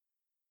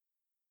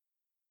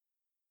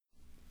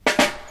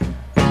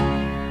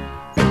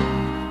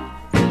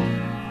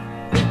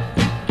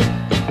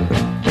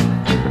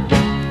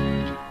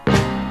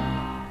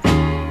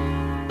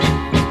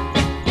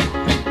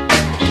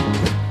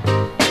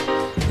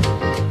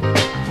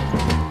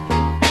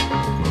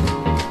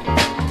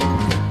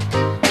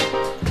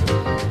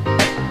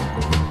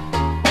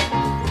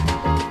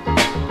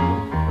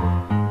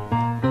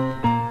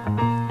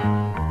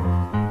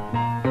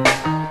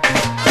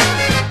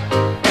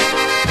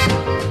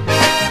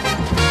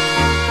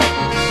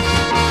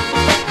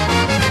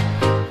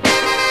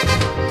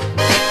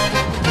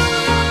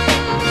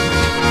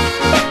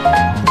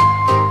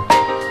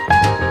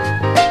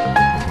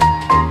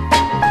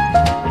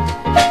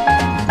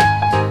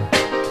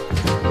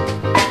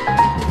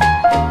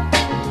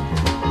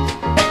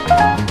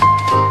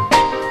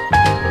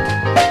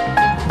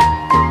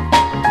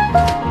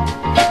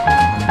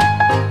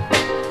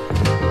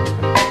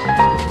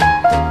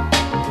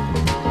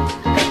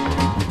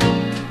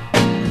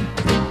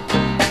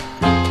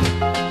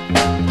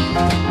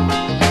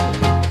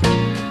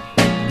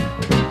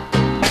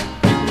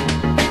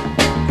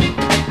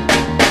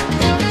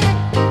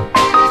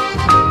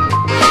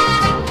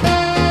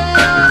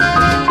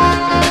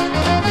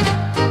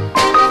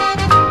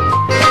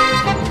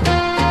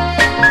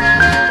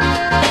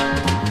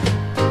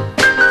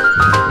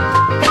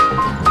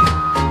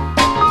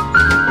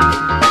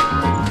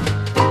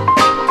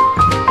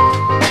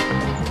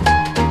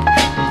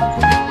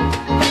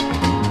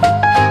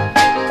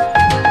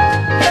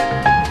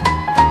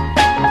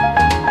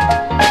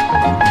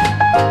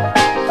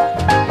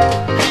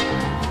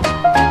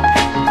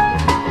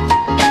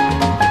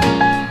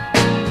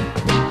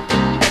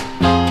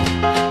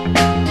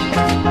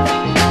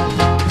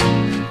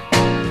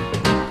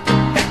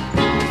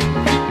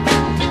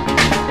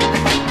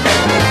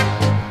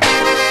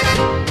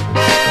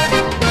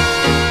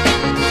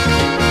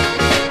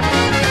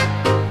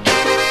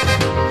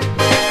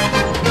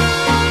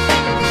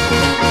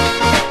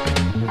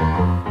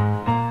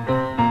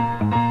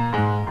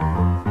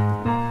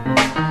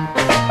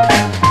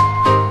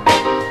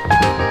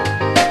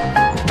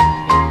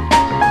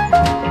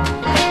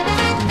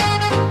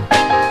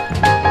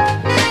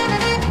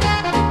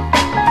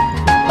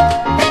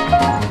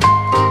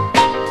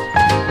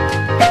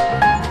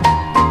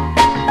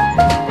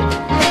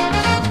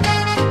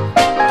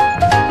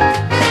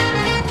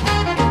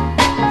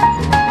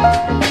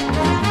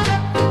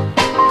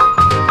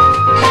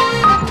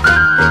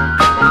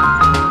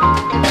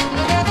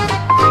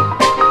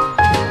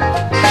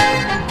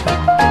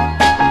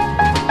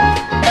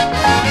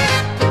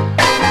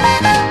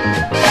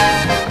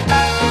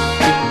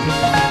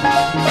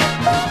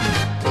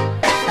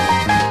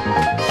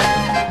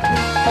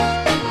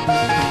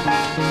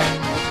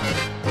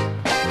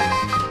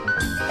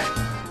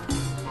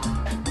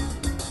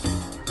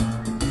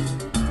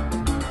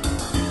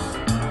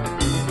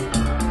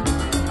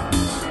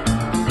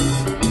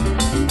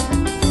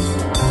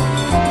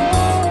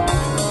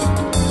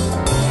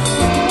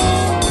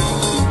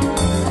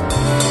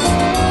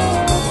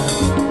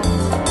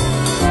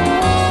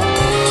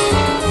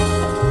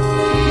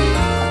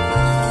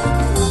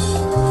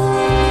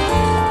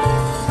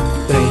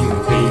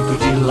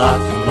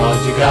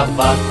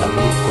gravata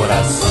no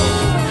coração.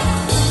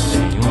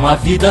 Tenho uma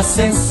vida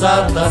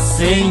sensata,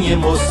 sem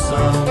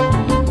emoção.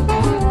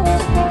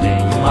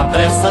 Tenho uma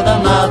pressa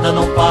danada,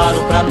 não paro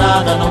pra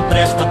nada, não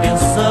presto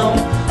atenção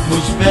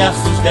nos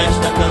versos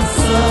desta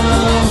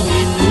canção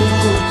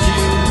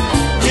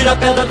inútil. Tira a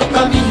pedra do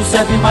caminho,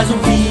 serve mais um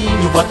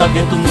vinho. Bota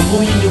vento no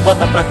moinho,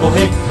 bota pra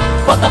correr.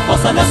 Bota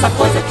força nessa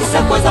coisa, que se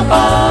a coisa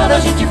para, a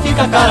gente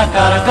fica cara,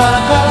 cara,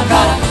 cara, cara,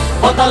 cara.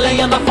 Bota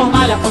lenha na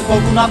fornalha, põe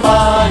fogo na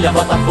palha.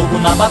 Bota fogo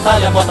na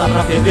batalha, bota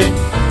pra ferver.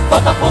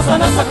 Bota força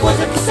nessa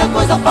coisa, que se a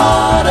coisa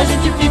para, a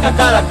gente fica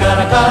cara,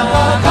 cara, cara,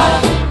 cara,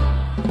 cara.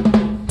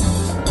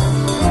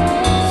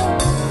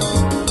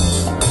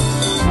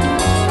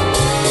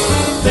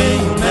 Tem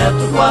 1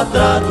 metro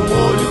quadrado,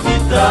 um olho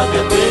vidrado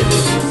é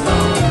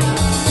televisão.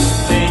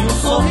 Tem um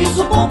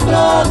sorriso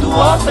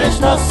comprado, a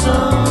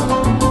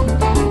prestação.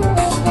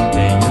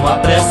 Tenho uma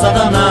pressa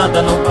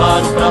danada, não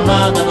paro pra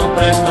nada, não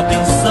presto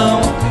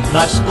atenção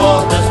nas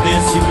cordas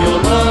desse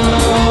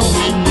violão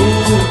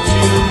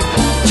inútil.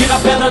 Tira a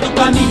pedra do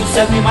caminho,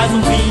 serve mais um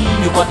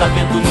vinho. Bota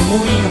vento no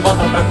moinho,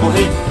 bota pra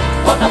correr.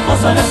 Bota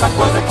força nessa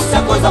coisa, que se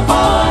a coisa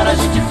para, a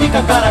gente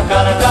fica cara,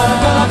 cara, cara,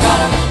 cara,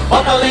 cara.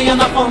 Bota lenha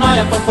na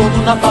fornalha, põe fogo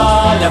na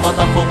palha.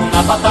 Bota fogo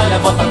na batalha,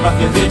 bota pra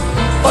ferver.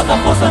 Bota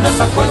força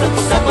nessa coisa,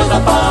 que se a coisa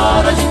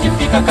para, a gente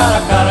fica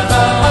cara, cara,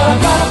 cara,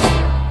 cara.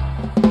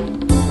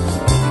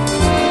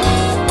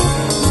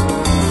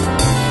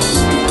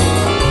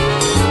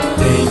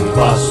 Tem um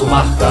passo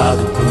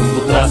marcado,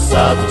 rumo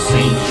traçado,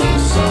 sem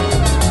discussão.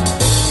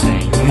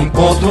 Tem um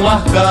encontro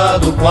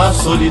marcado com a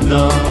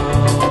solidão.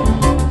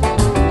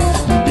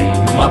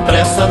 Tenho uma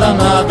pressa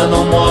danada,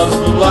 não moro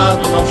do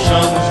lado, não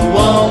chamo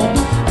João.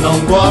 Não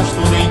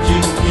gosto nem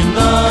digo que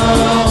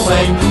não,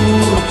 é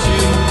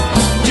inútil.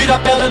 Tira a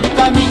pedra do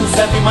caminho,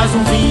 serve mais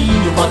um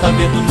vinho. Bota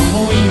vento no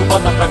moinho,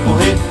 bota pra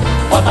correr.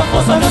 Bota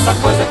força nessa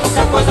coisa, que se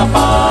a coisa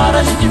para,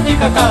 a gente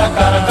fica cara,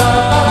 cara,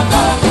 cara, cara,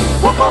 cara.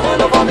 Vou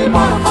correndo, vou me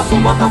embora, faço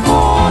um bota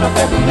fora.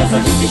 Pego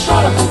mensagem que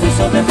chora, cumpre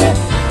seu dever.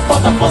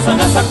 Bota força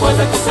nessa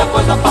coisa, que se a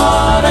coisa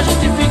para, a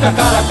gente fica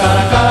cara,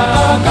 cara, cara,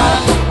 cara, cara.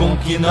 Com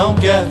que não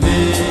quer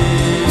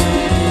ver.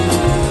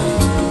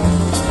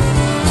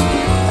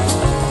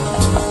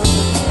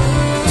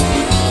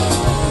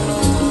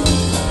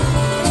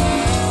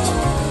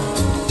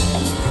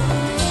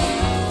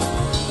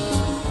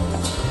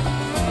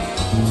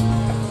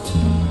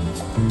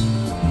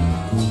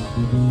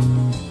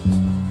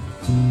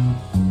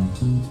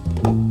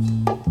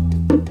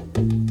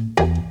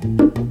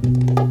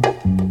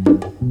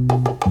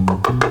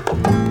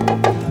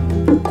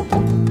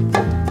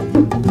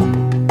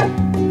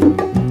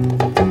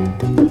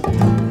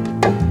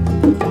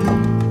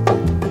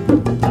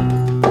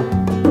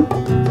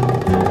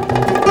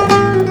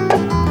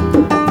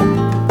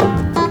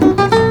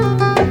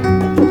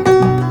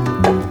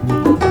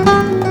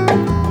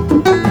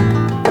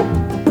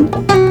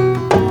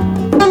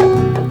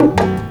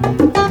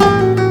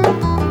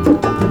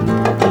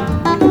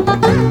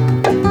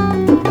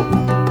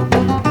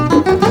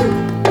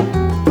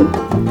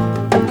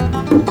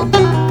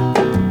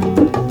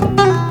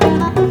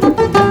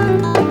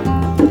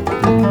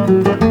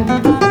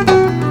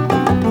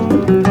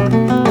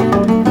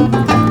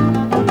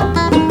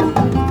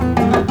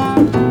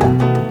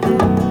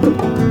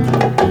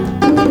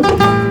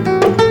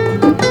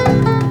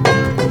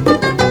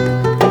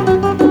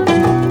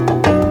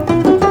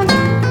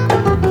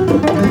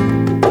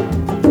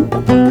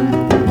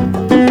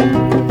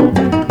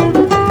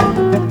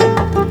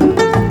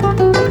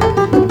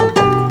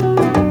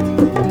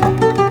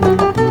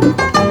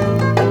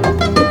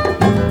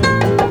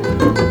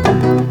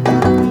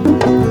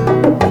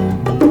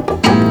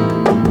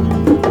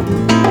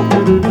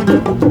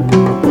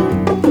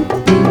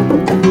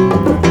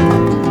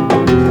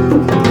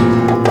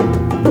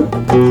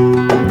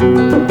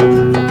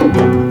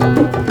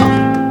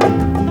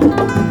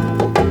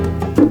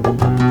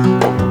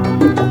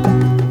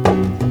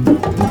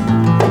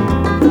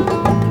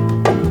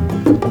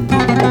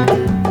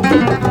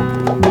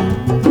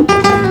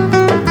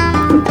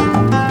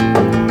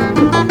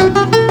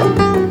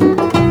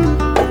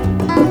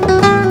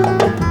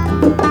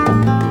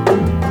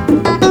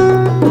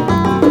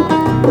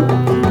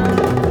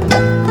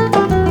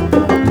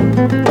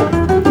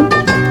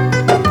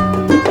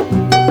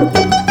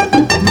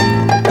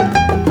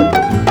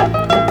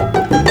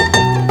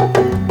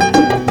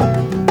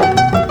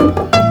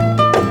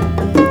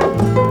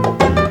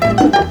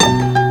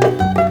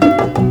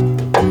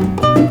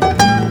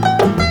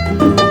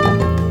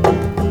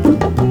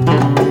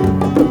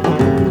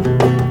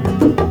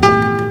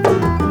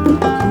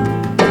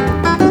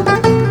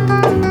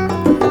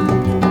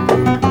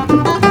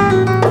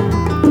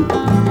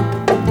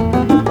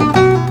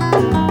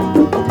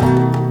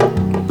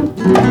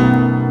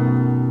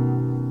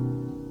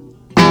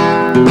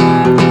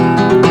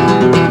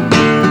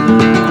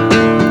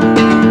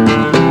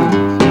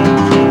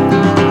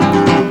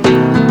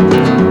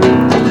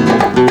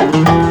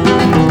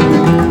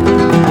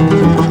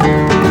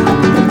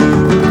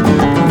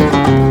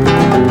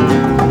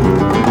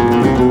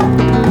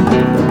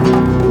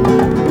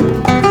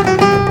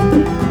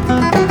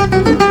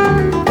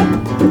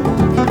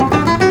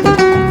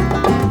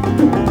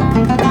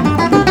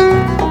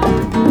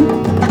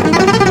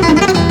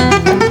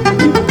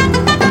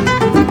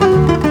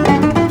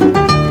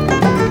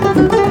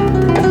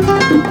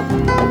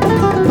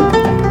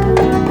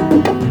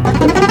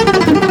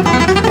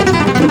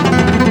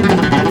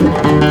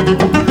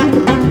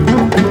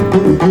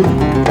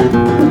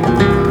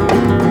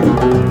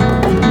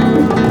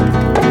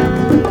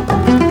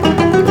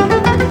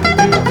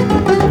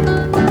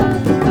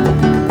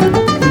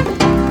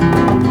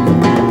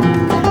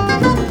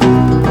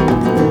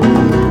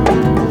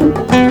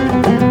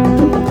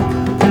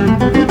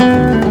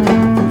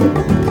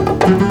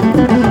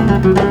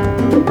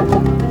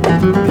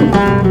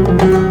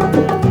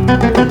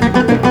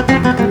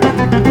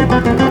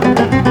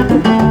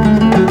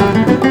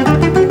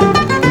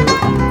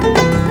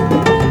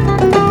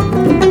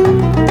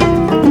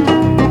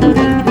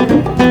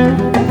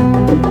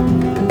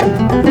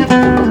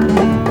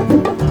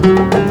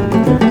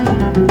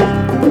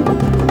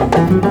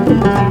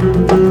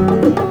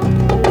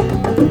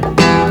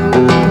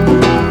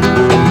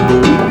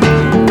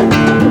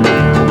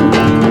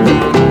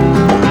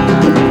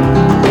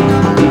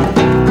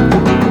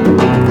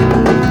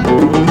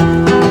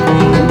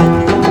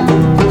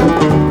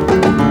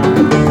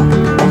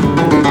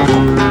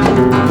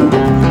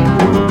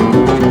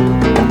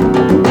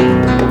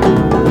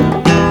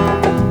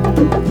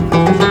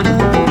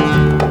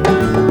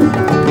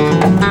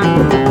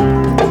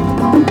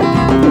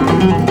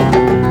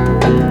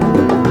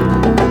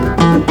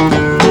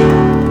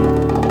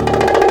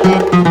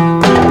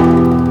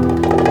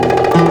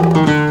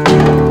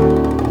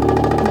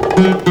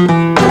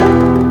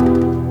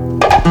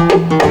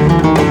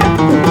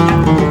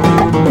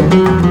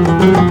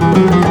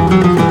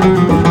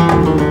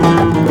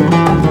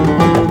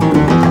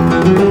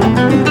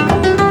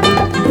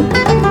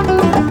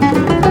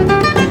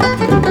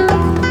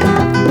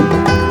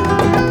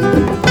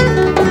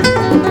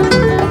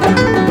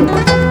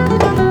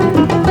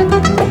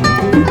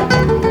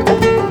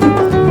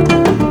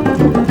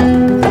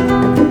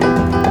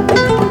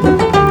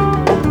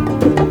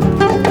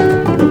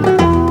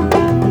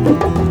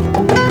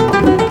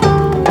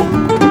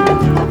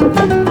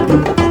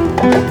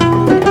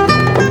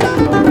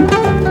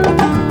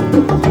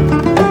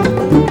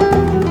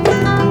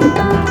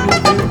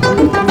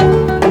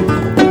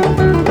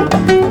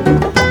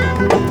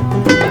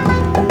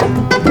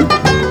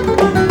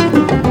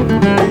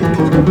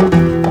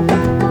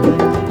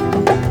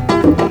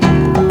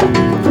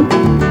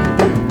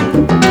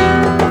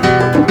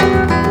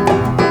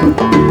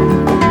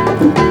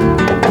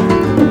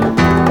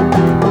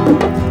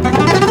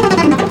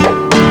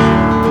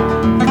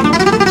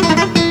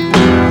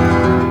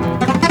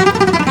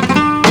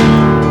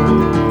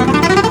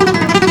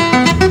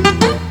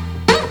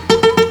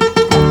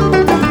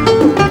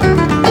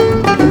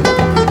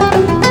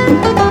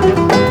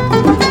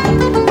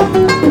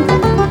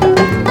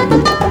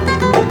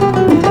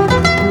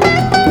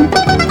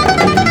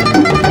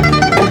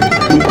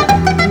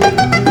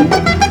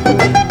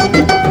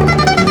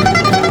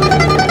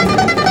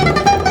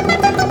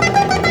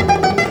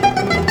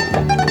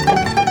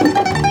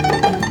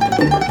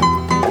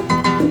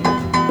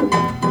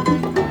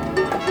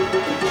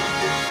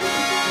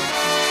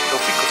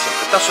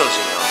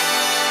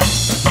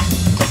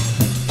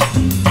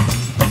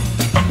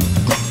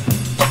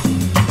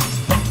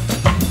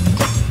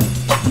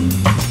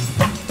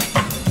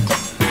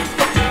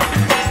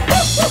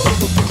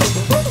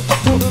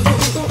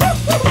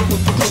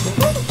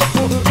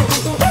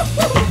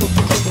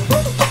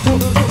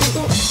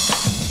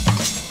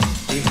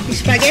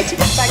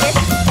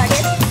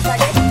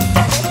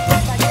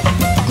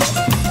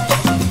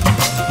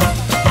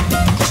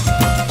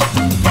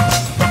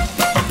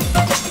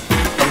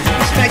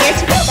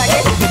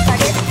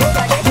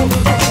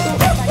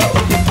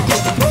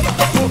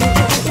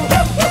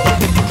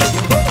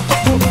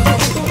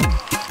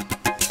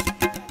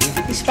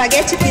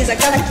 Espaguete, pizza,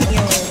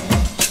 cavaquinho.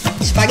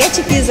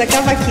 Espaguete, pizza,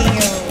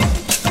 cavaquinho.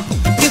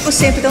 Fico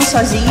sempre tão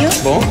sozinho.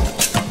 Bom.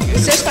 O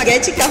seu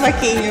espaguete,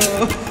 cavaquinho.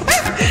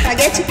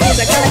 Espaguete,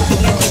 pizza,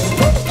 cavaquinho.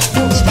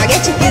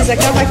 Espaguete, pizza,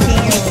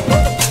 cavaquinho.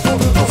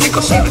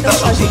 Fico sempre tão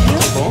sozinho.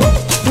 Bom.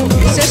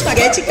 O seu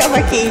espaguete,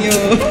 cavaquinho.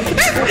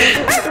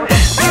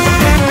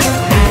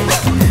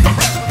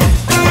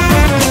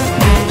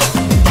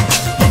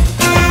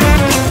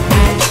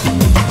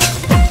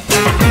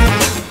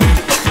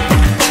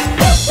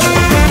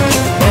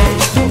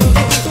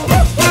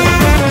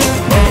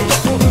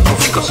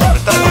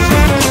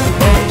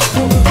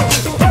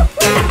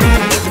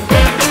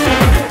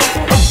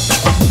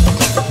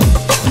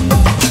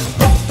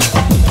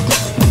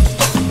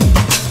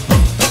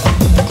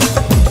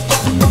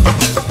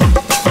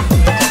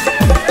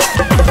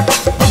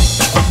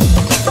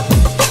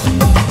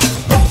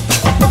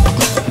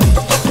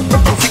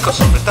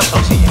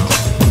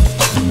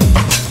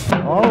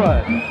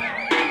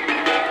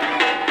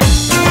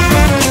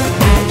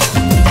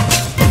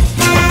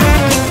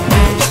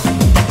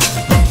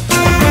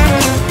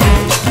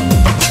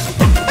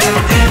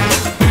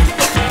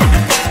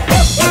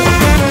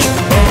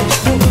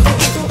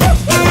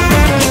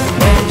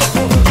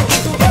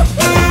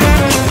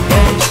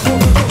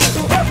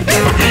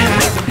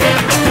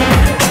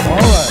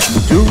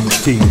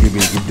 Ding ding ding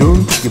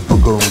ding ding ding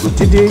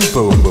ding ding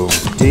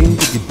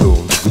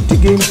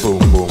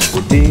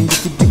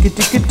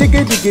ding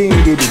ding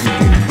ding ding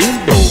ding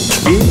ding ding.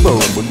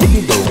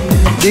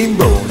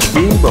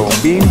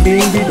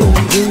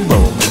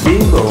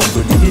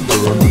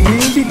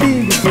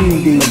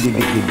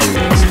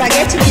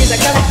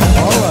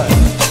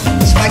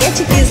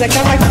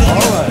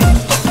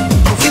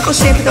 cavaquinho. Não fico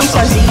sempre tão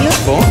sozinho.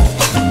 Bom.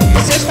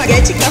 O seu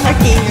espaguete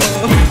cavaquinho.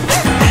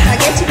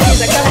 Espaguete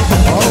pisa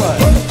cavaquinho.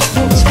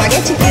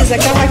 Espaguete pisa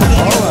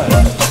cavaquinho.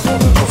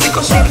 Não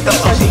fico sempre tão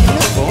sozinho.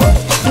 Bom.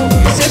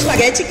 O seu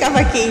espaguete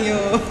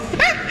cavaquinho.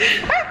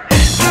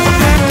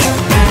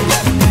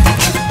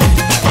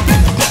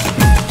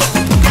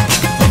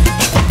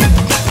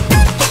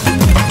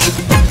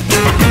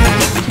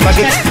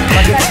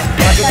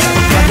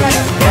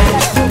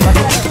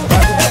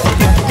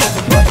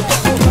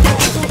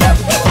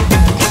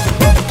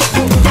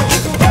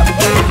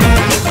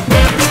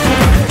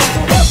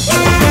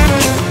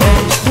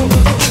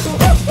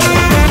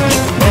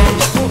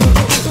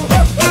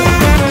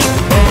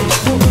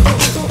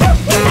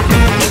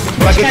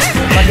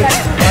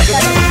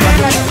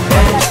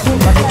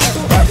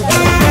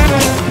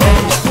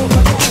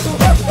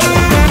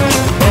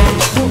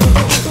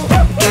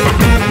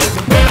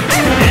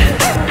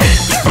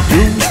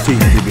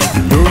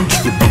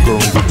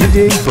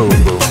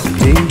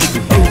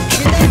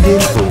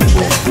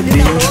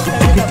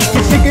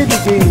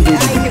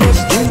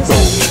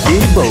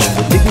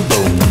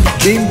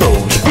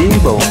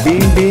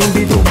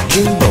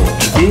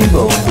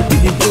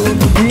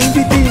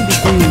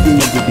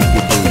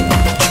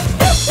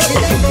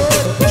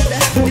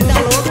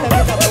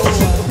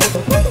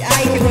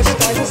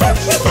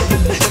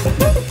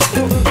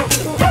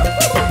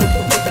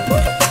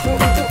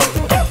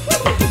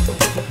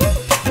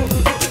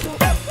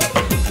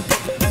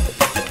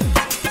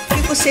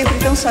 Sempre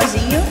tão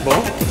sozinho.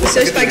 Bom. O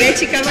seu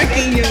espaguete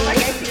cavaquinho.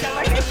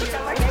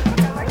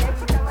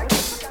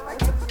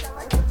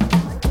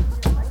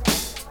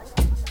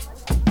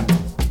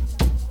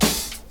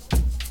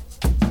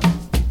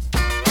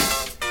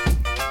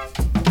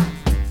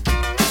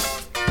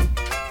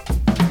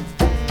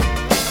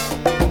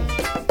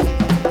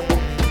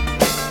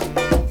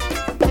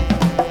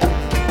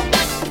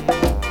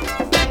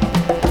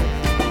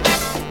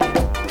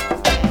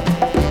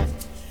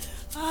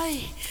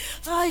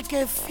 Ay,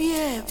 qué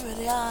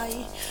fiebre,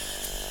 ay.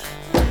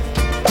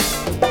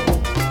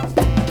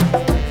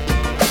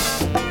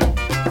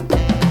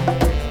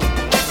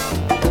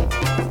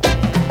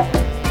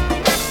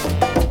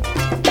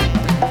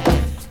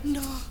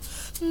 No,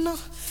 no,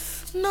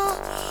 no,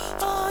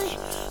 ay,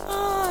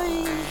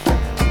 ay.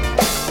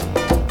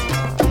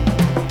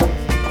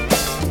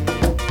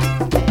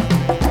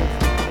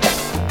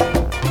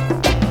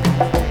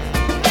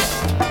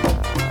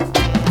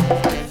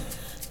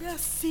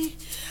 Así,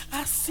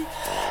 así,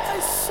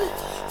 así,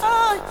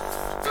 ay,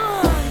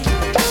 ay.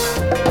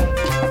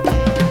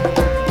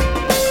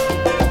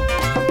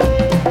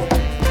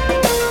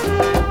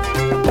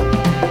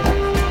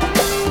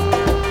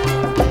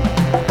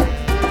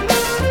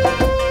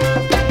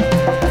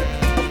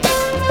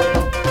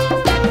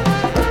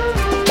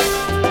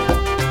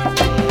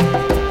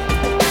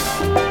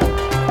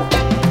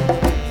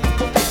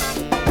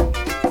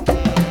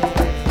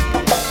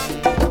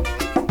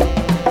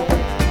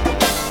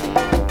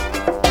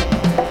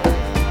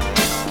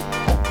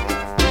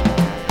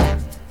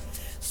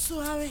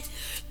 Suave,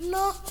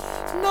 no,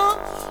 no,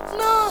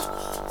 no.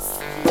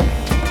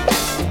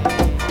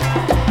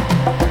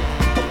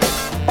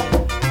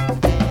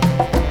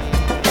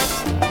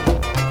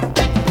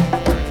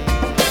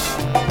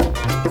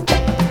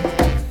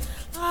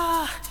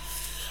 Ah,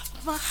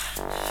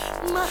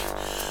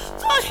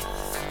 ay,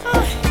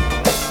 ay.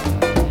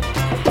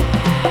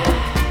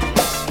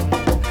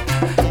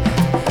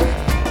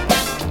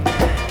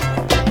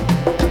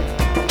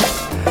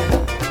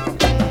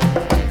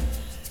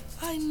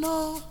 Ay,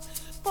 no.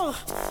 Oh,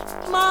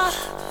 ma.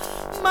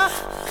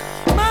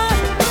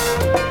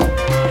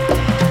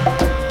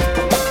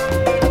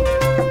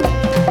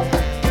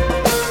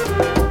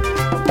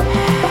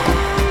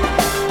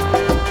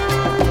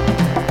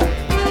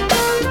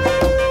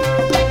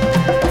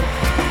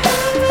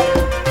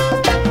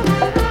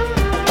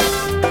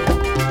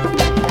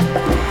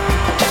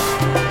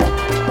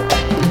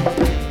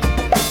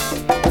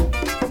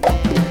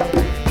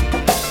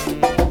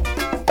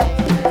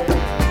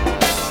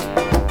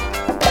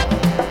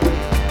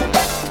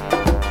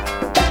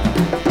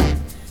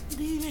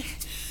 Dime,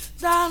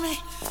 dame.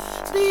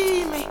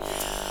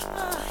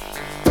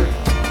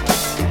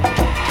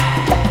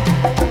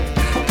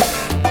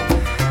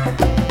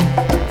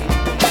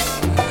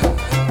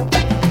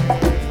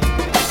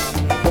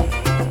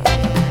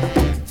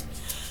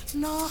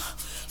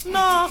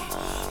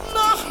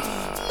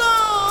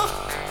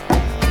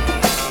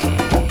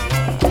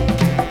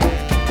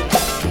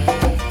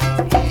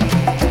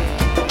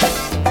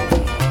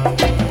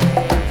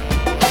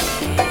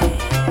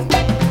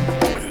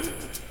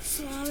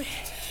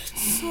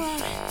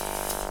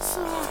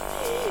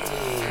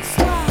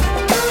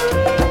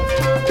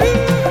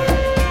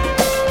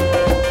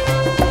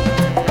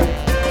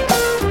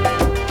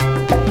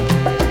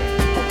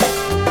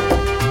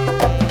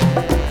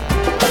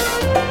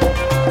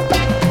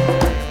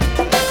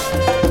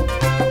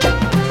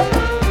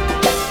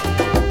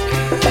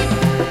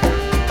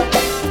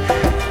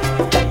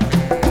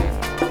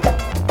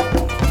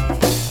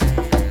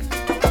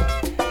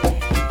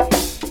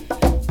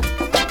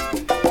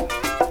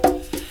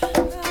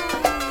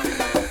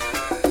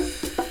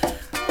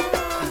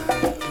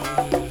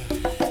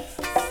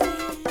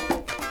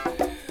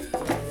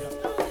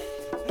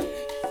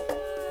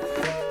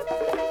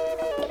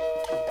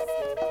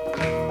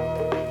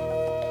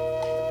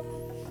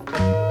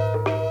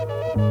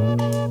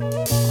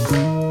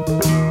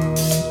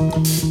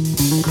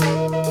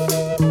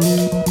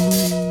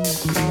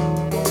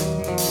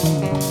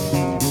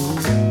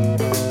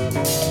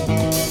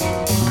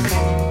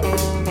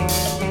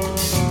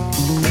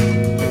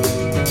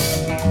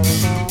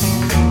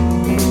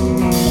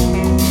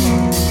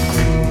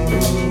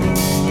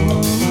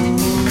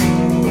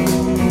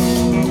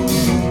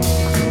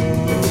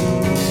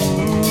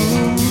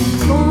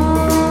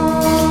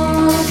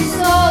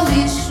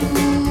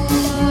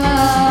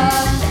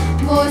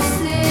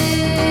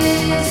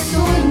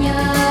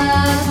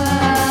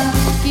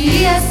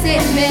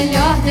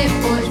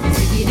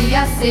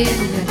 ser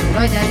o grande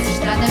herói das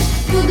estradas,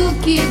 tudo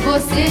que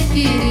você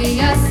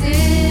queria ser.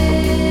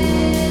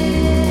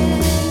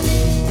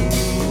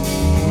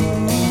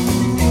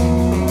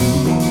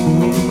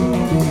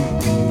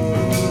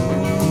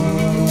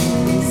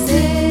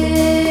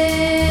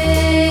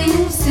 Sei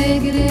um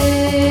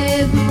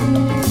segredo,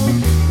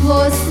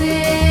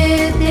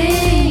 você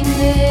tem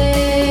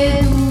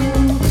medo.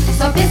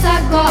 Só pensa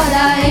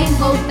agora em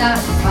voltar,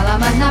 fala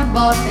mais na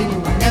bota e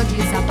no anel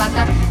de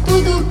sapata,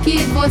 tudo que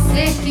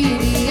você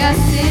queria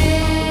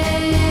ser.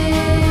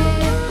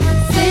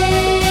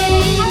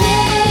 Sem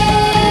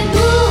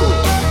medo.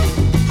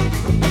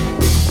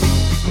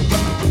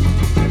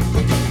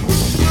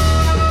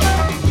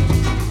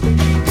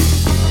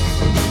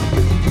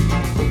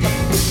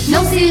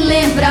 Não se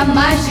lembra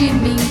mais de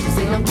mim,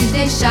 você não quis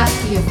deixar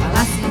que eu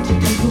falasse de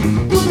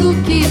tudo, tudo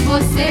que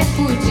você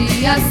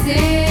podia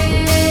ser.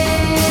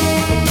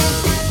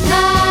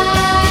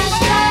 Na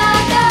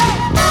estrada,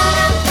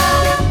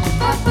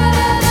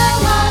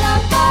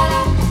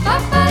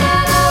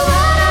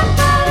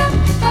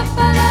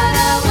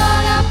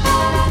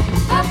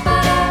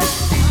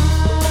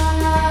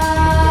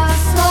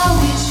 sol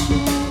e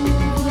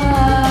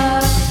chuva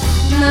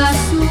na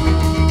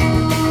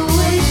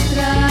sua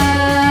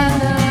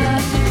estrada,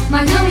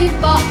 mas não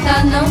importa,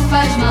 não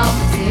faz mal,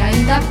 você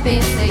ainda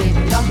pensa e é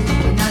melhor do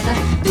que nada,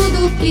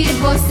 tudo que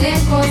você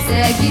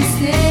consegue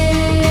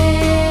ser.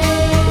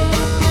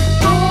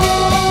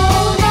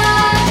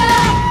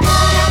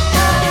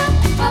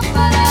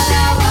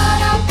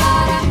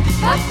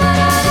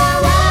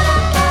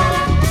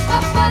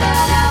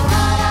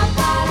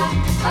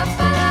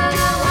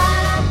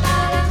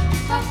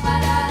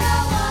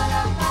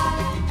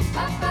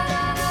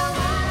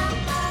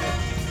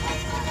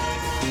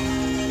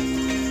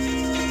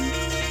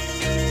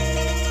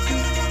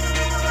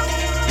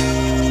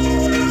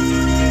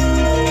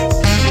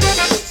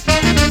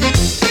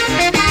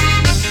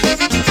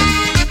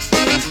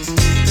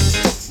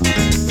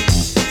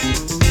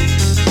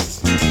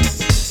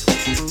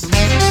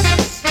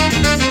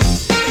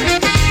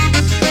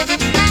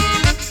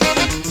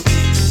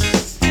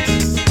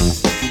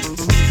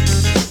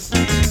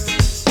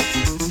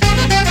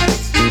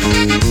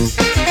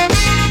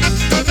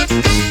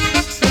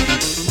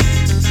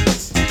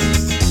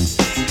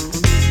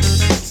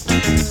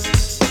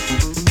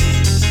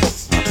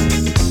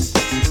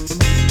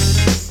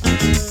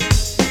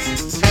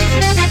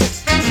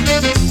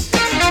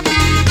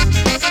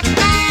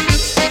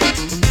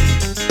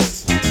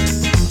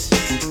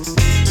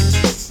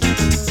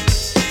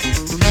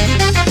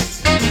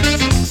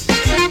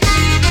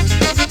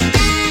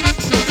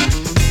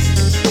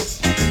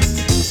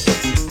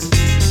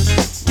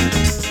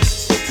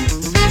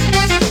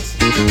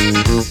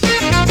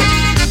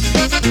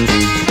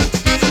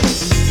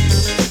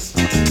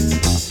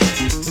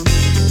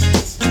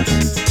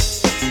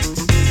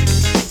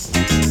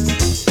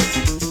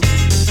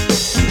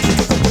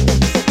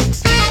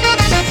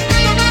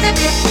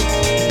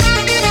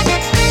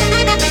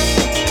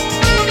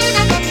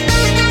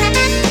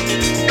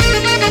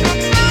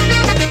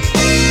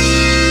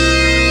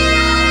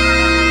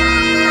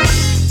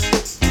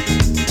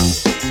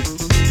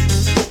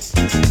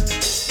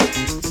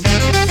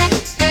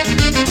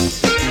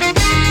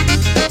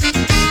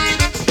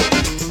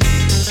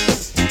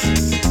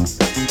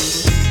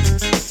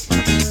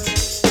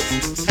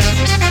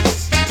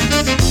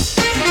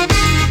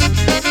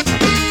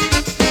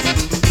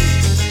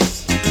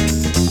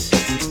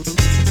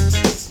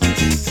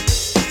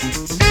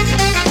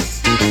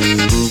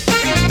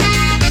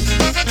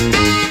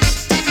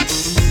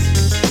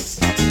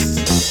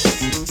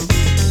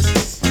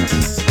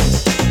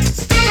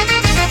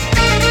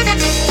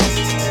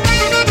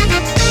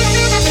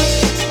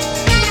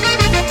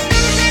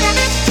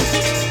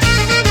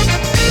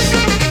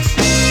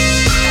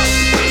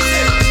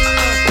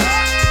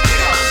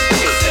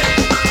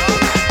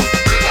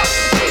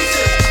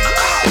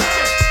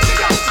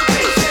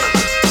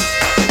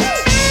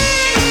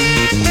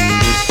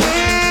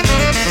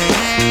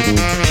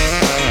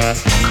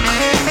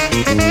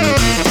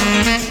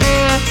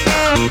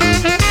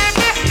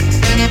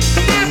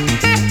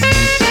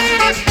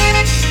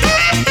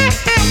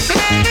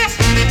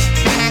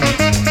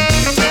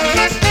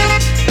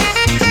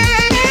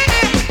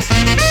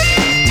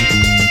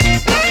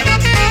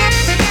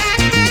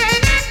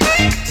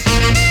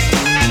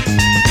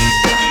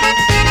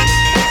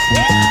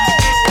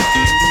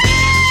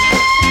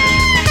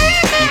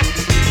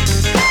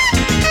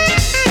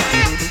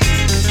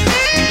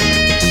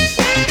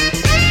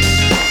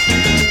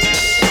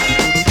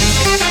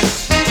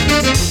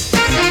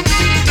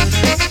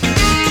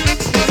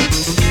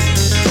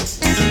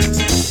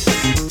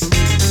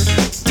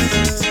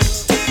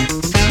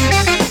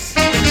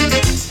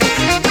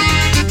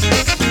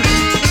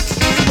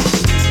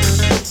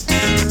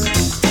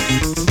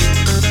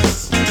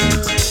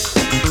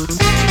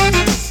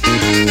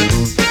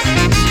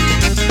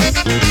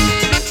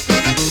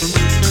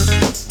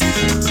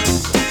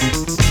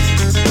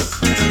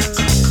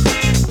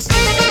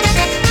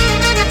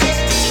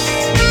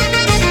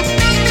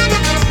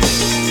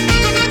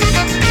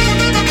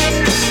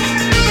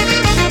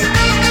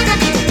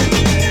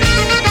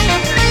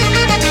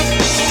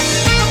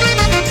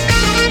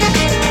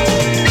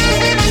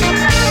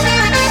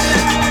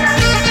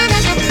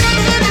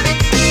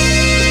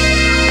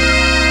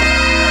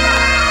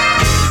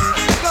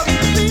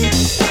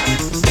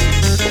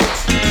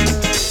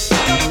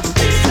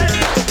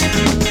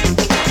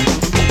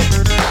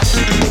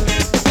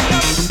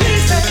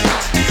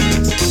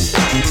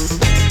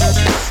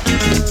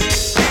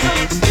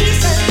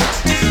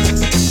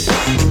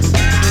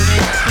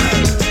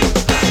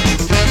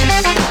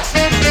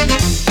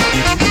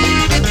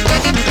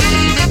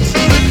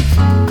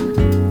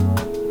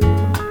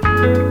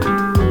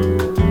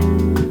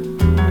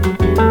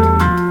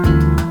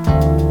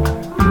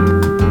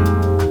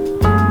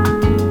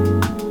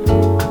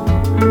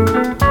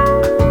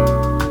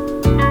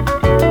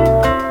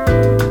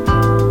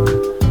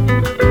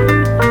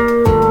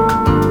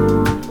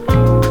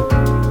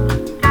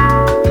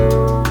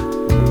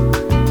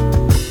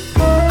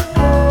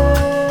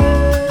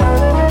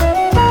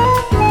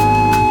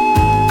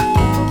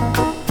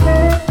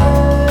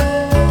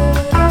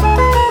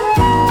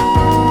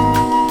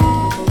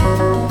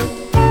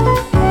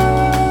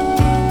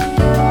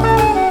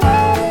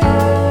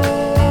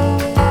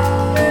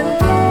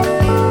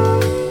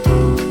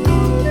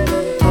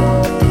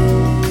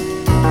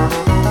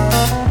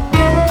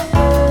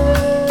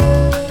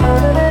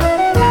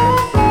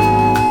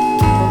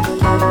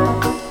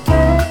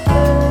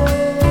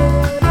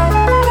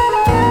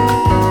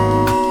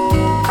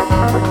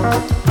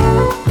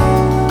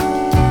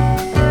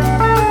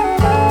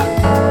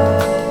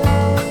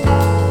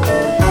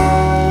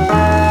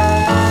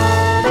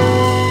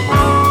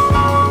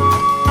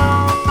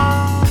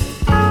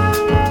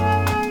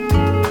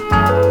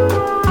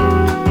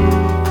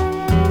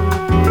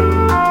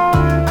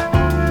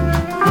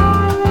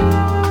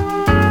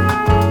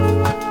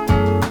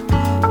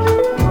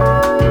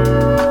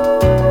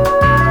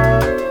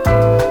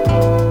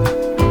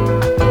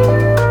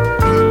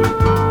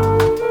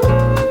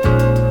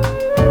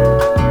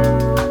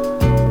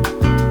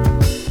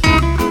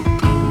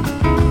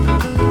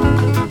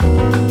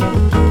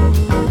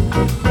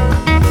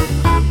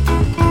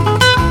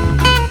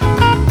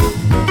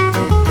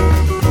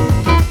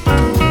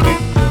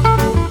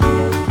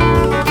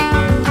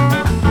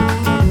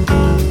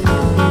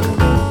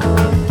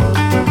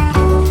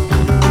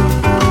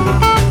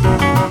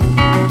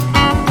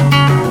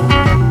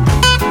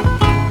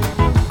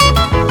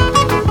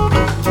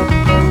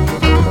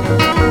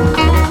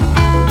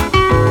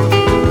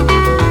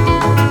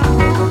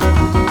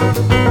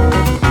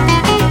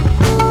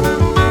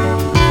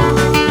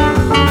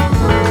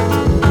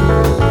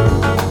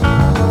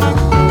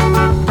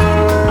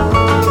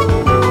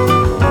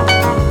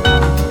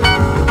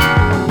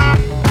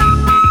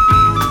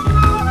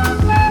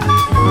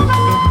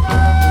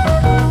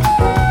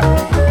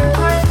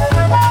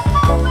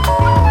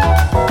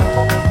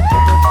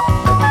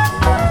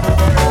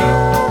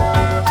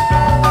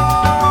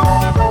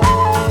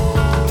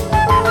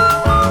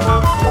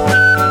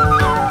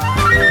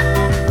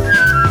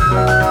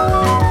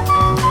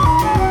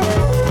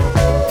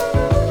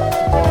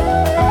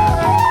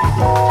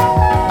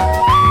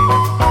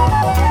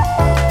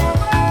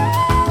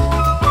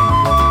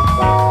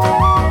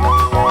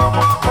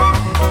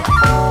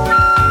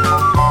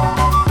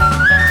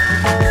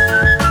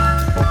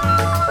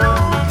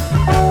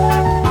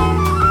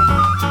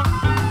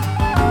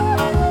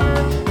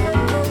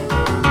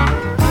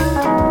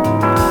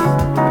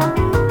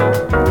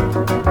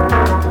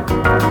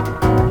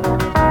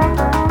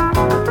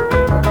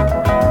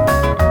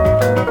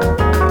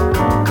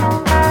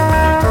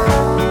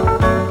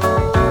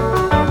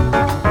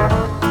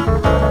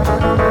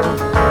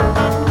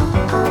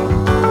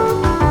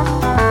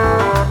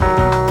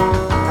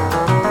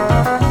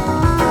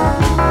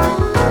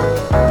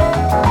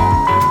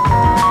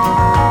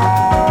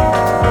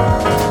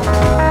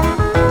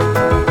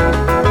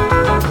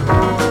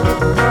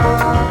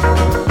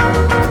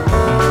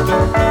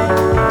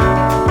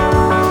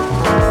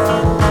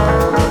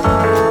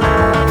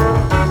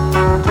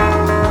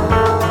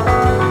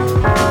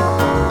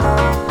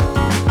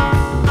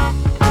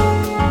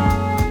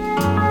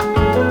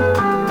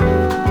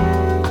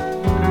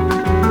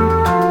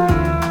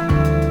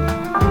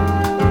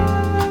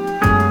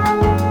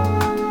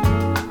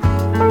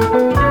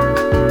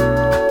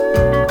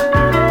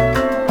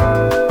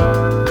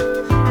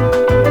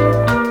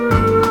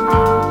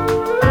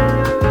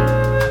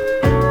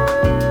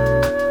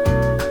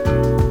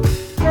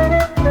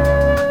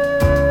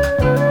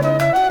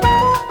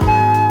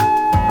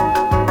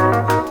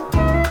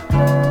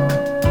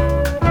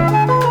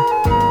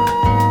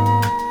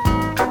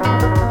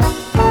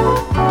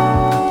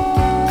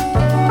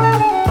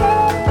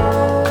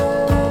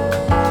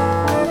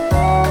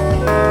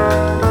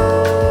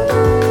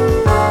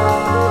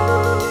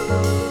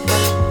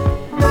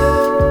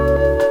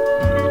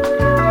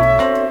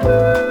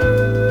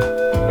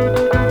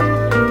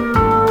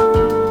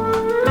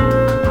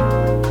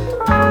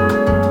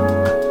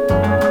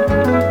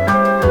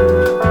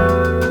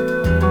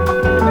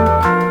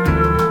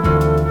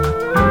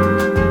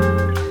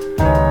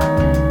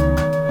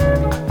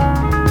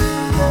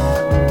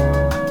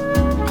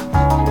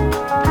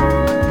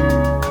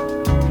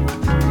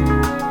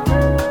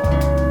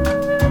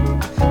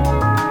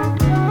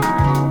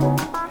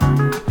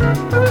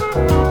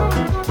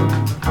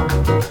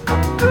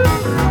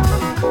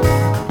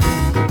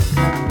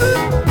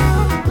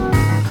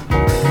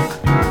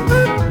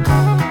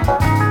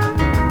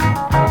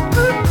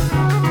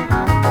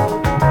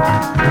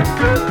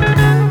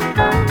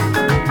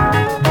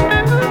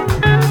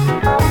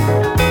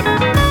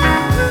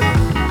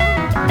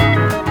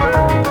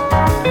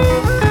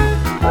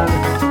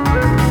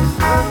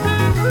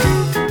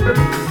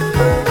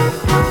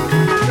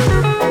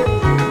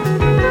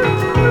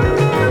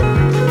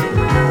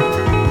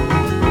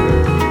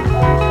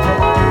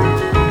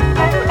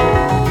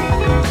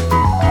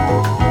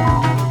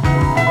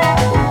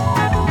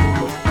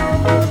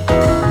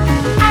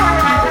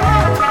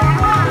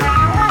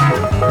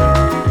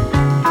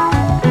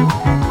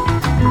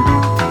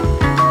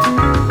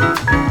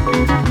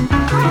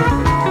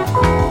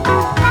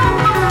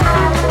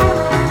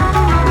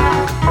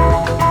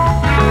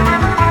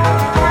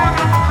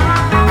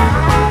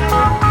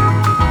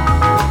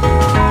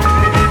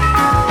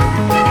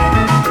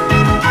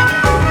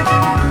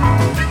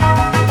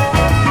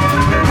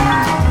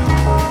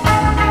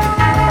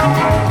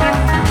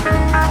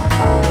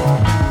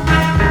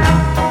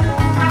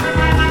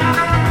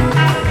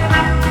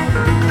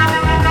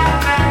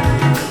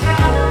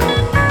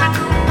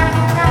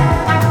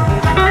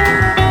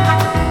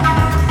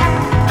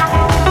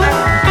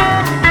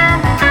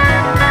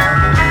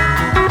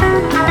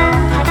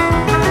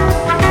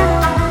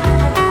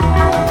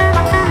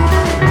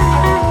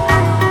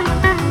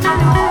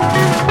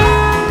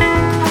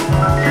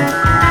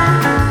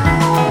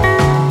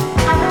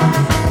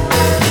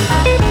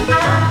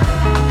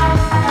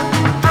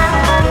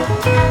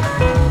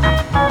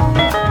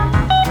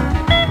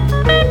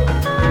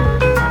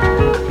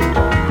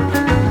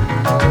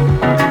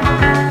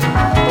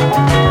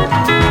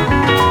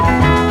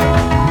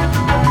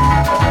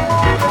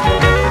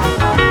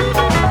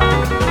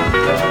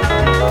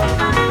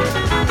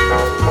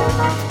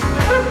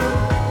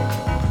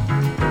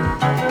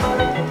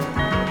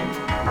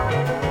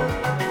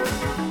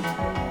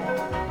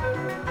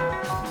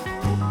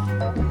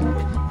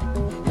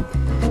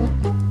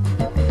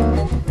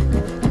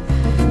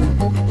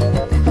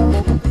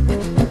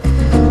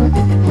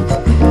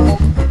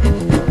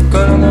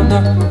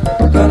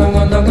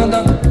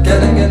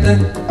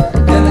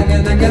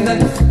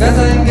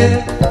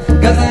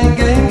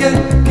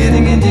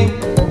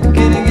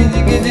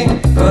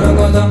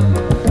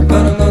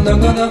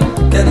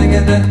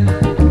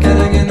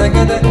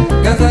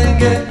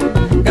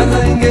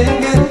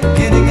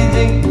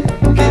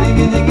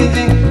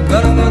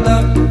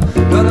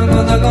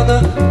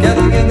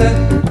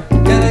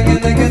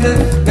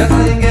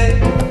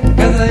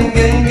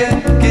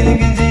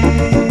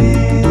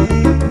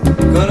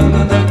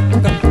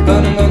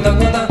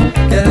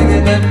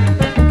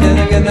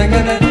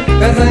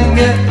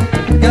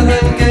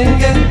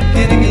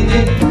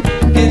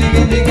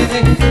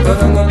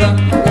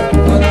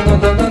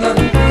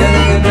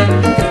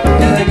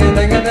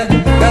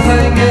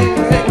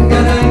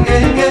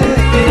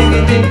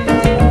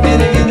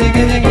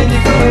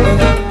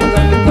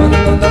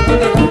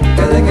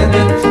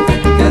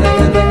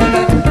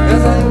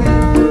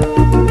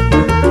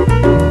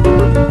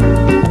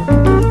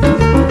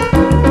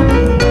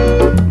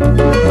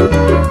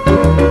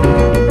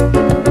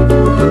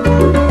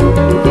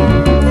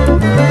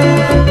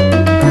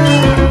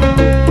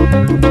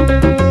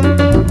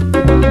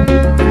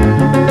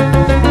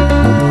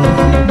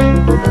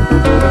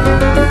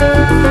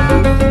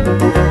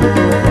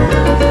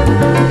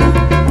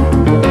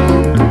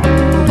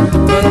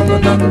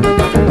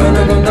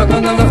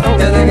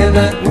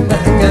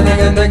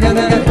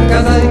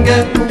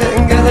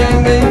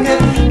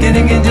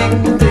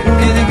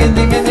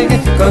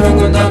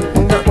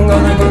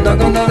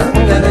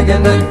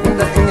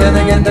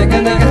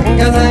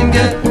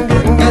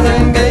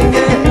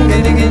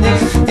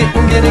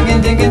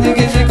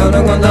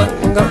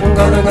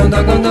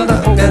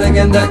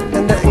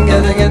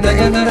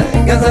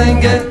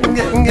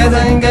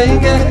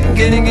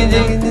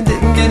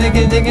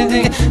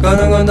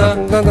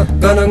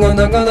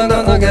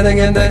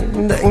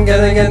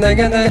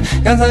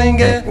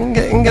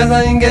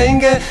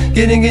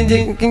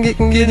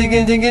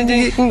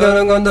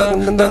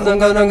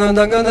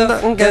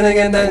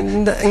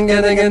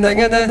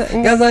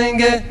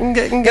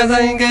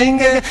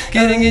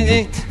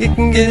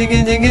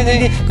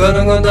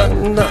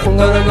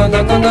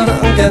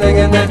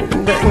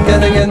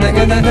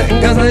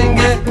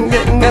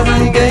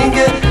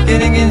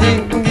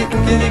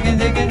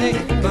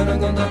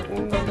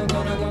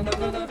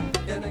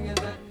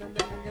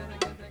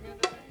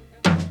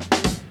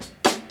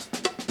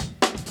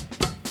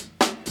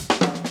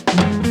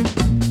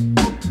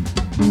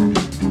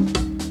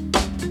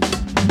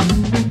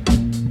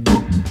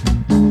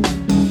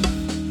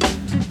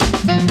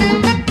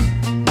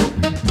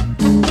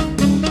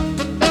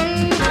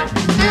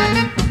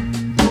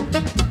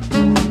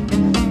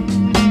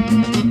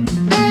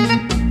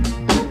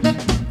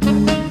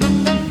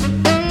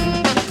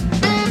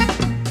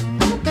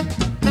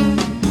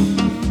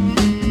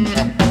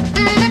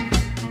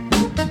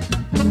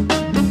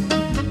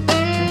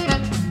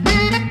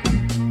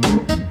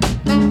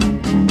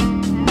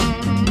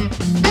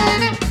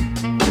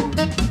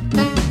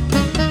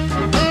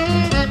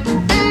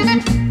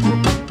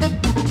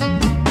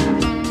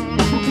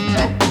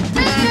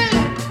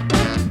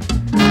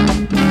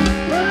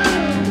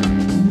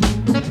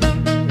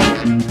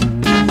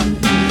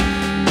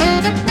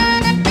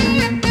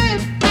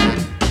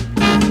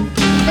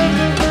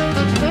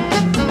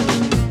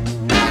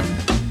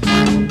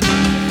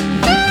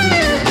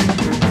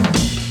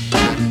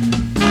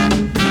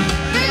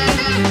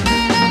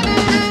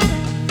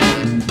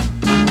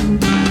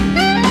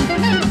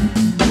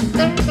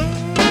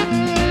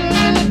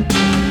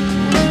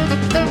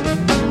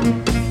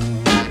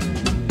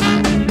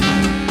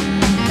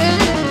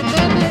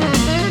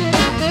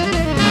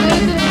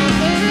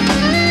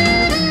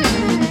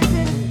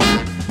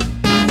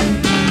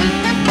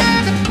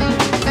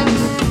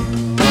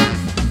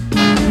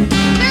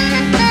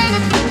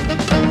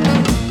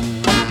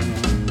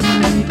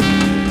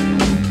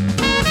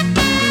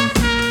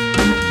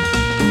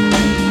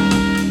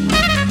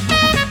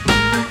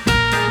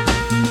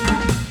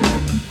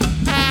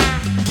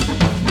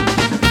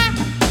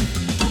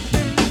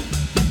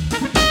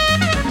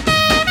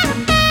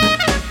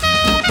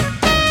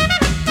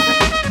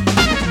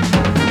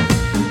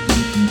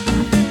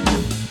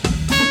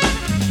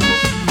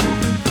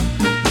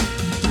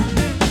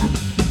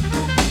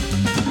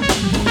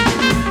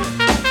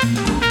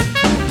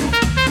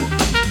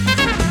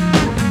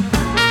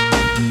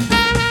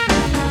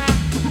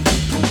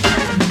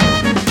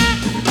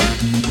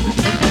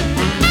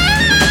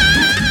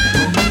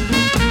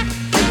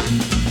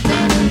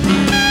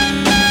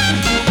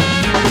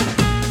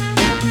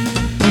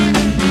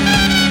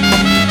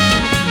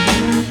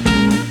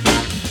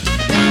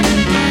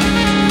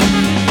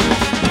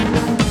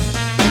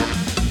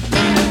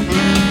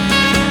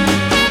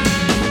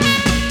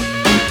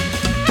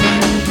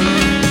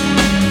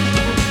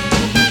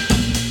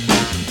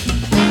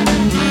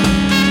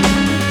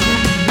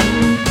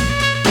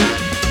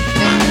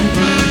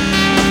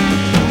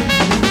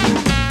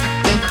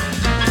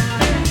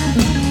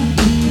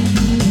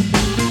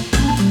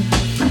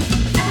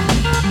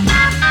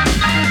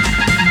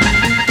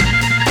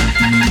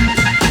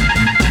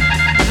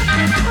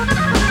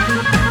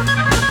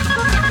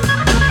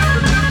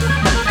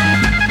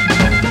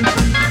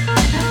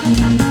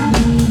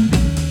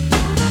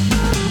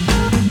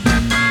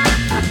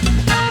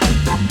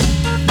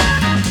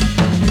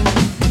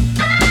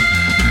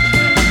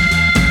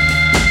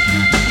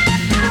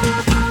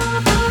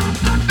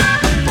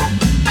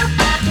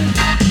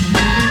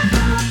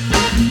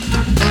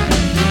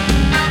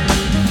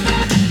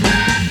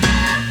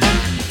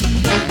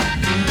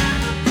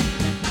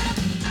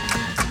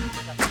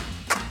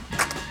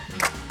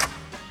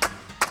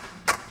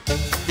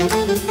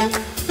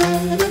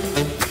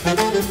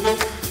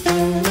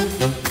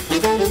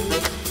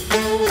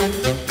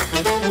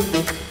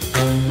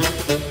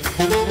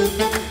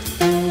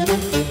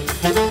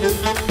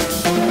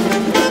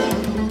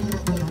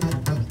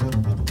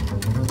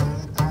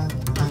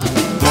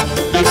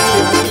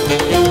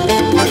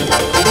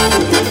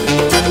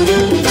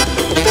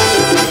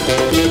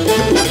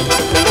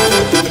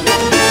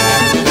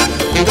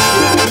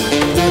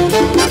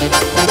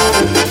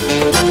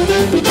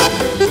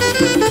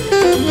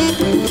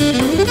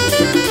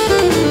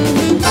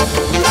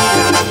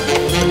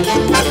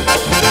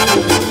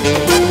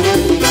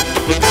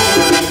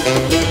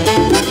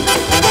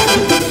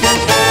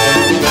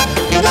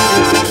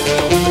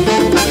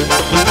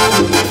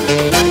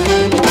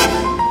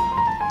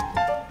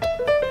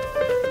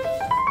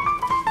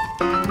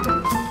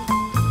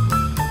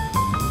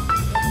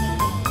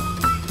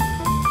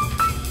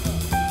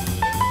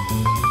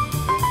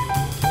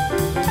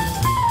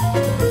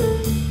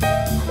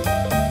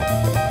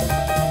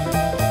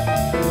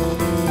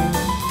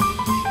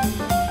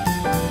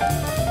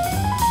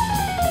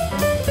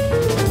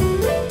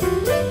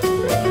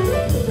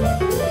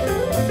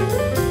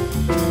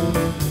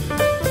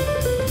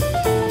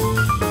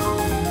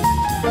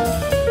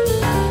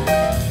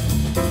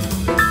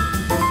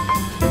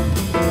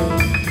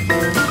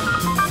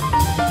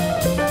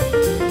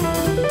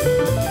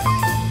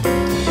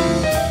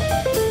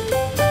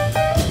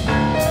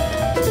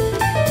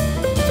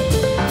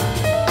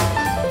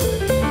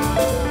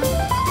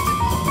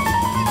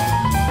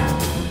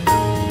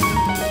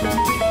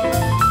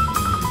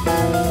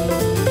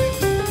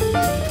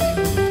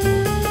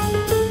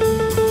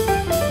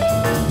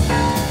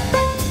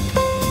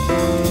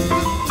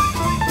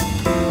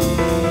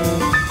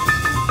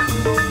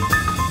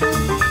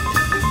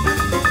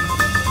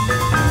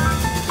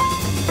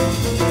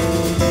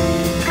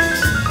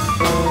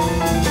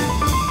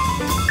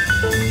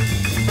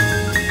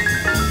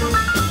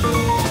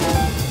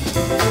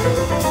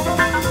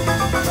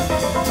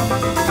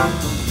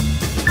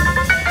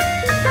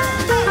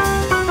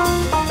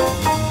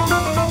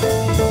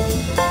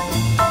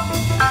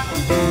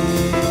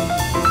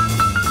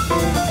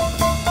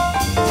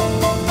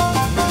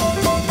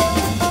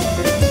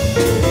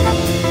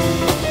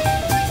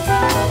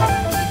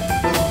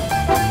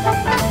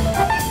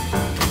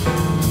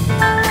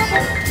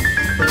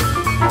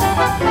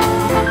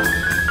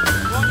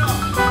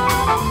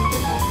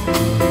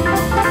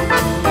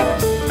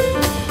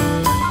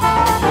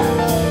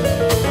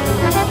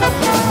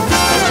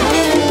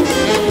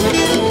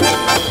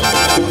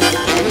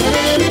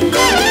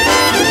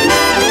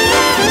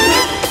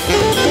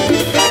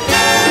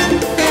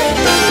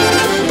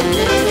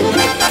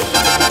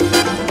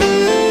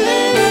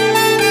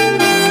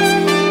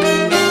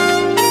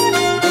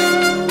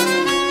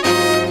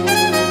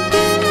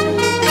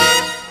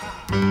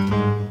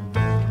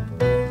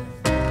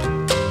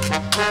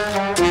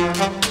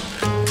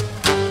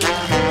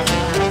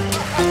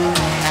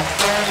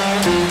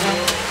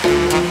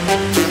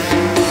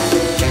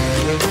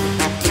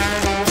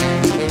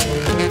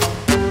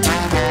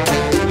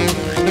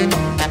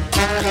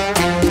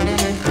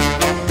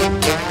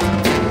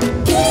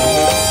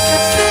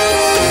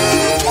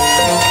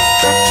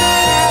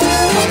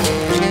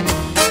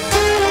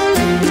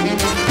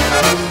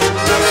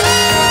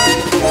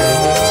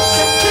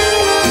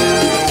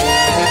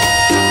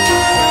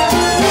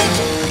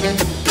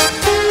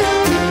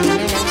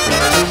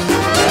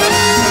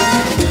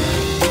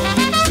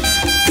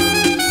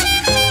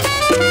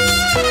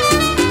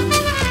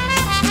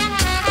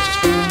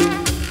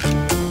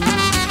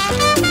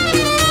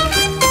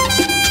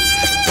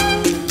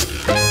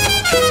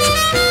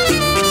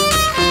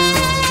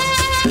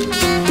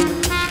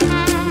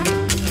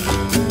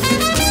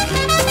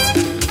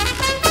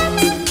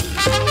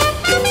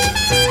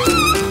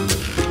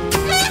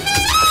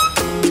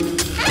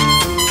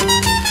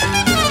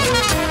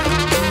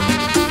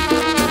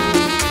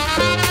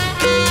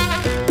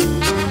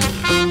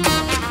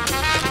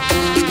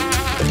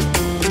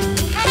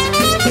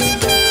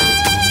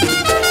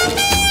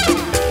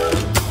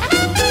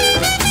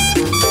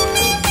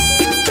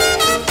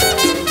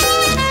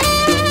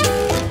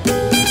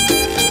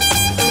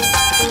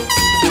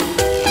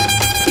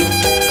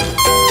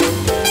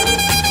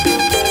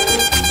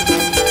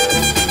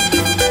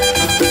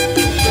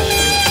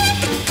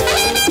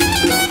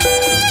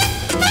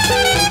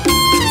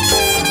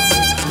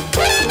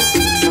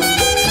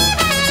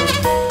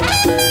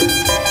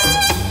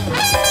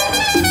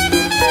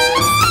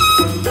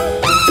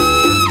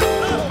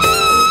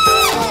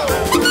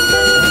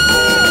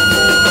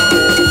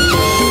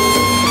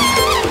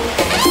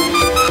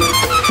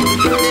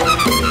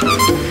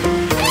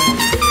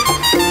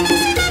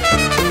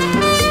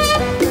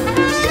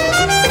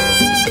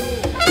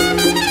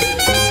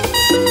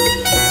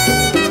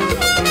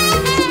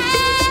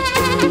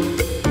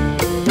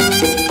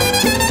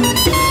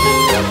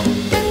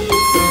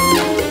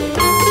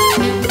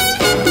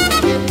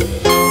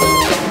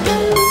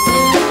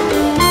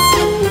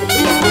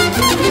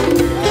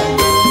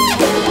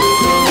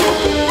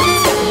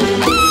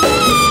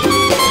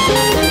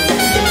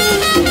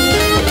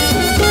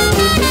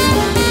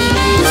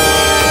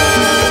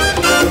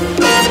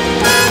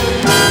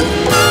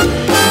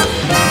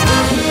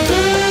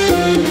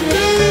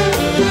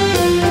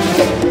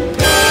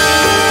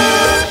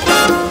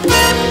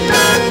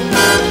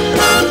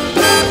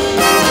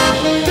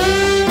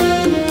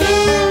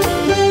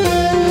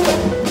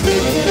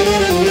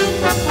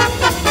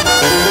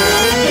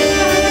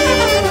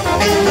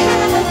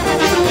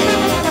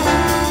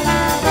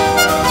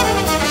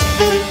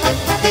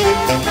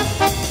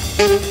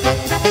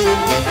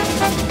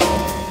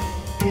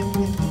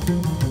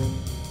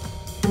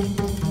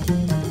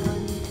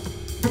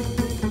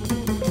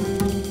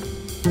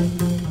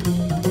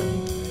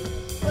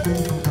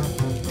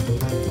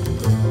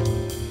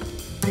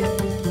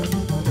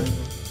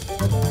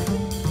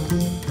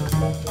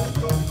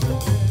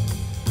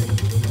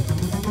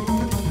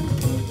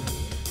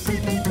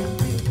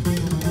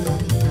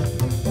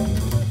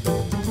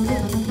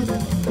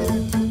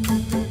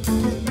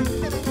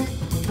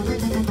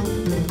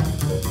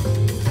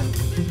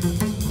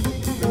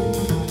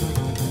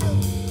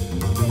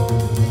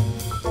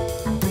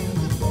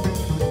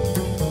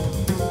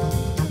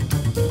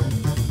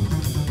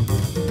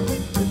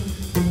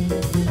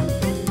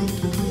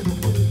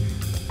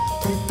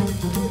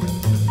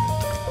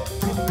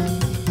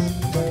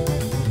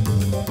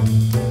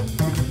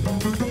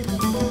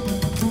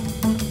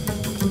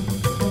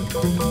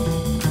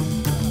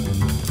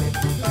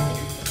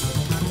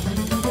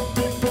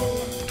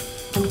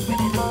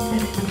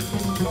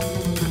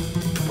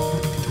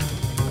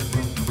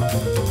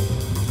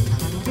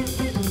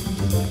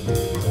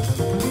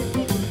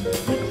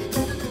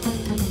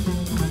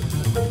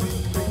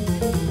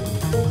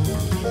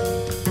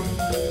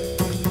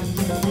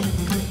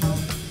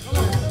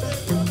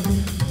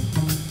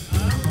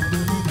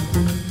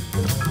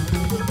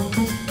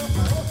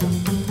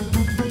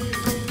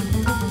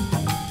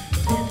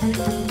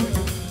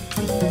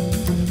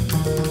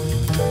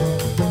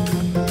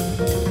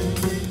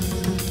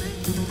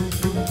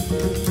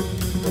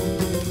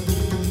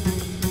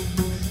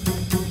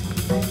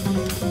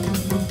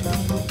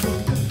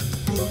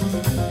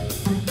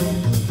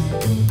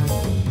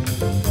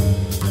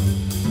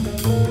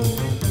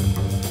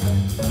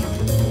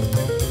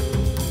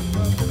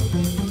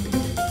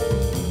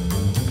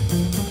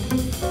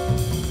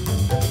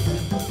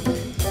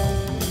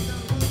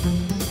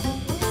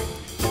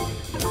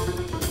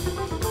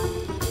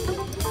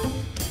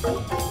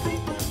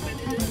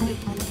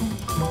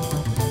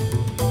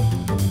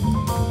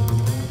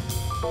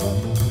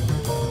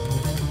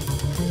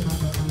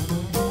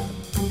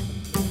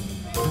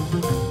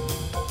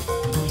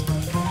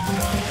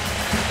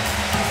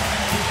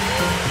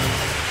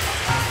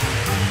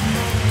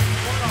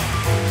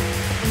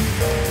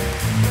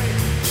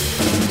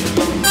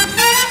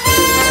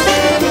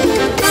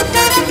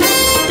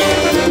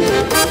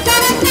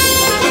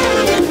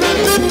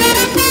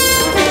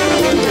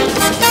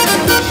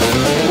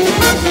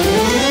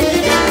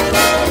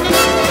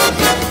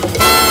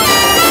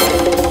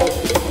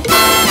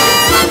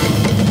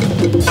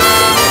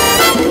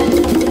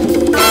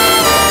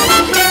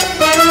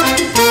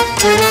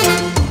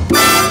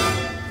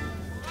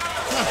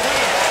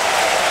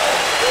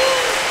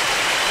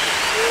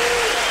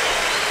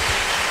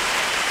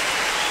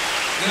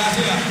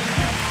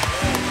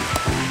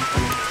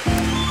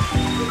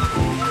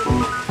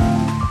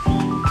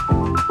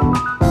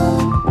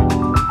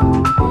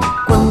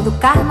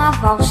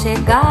 carnaval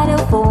chegar,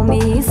 eu vou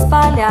me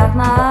espalhar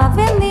na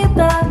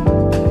avenida.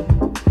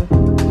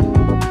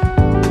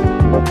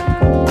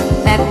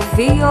 Pego o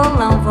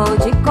violão, vou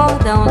de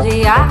cordão,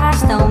 de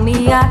arrastão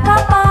me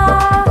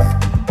acabar.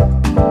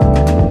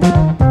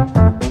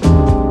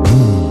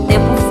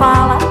 Tempo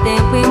fala,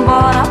 tempo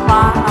embora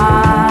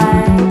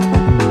vai.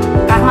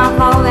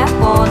 Carnaval é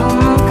fora,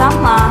 nunca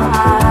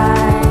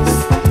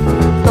mais.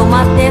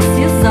 Toma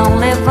decisão,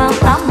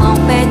 levanta a mão,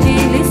 pede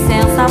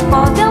licença,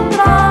 pode entrar.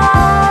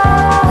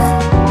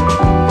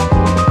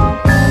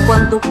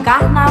 Quando o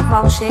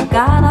carnaval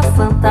chegar, a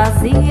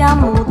fantasia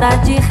muda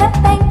de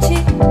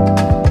repente.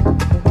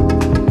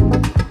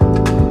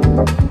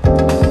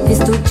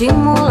 Visto de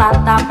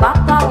mulata,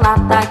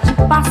 bata-lata, de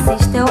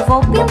passista eu vou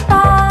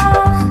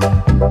pintar.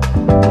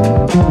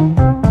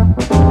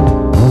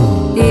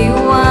 E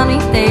o ano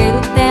inteiro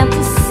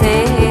tento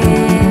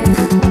ser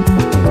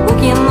o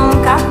que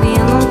nunca vi,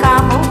 nunca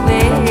vou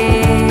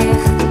ver.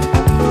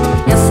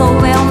 Eu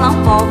sou eu,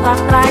 não volto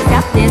atrás, e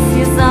a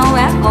decisão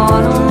é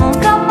agora ou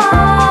nunca mais.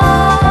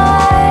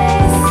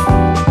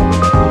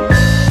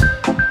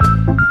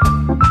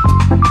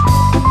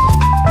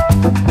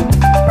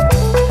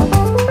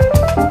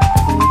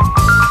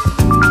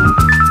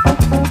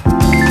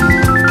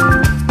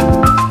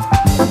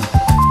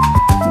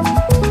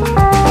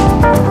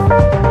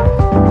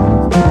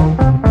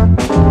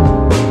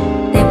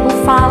 Tempo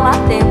fala,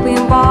 tempo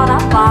embora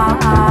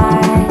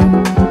vai.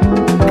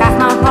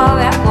 Carnaval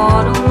é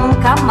agora ou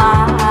nunca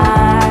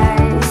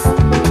mais.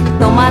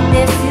 Toma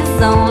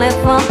decisão,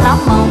 levanta a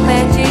mão,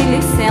 pede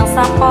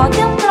licença, pode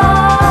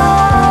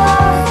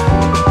entrar.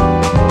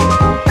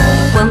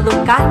 Quando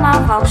o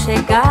carnaval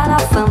chegar, a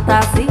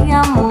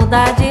fantasia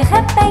muda de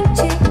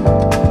repente.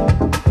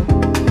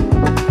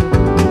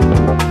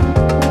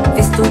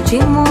 Visto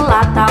de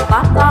mulata,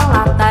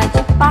 bata-lata,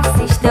 de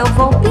passista eu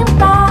vou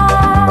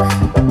pintar.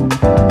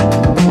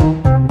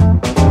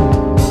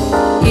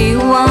 E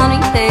o ano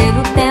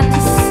inteiro tento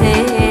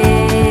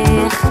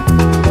ser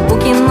o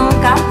que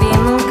nunca vi,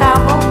 nunca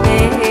vou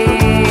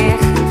ver.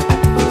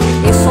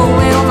 E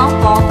sou eu, não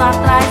volto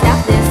atrás, e a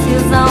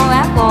decisão é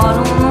agora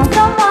ou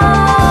nunca mais.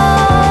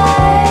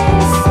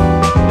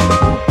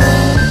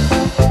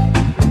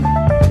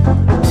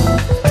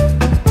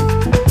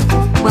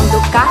 Quando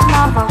o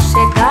carnaval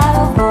chegar,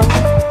 eu vou.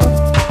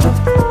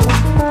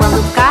 Quando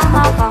o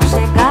carnaval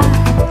chegar,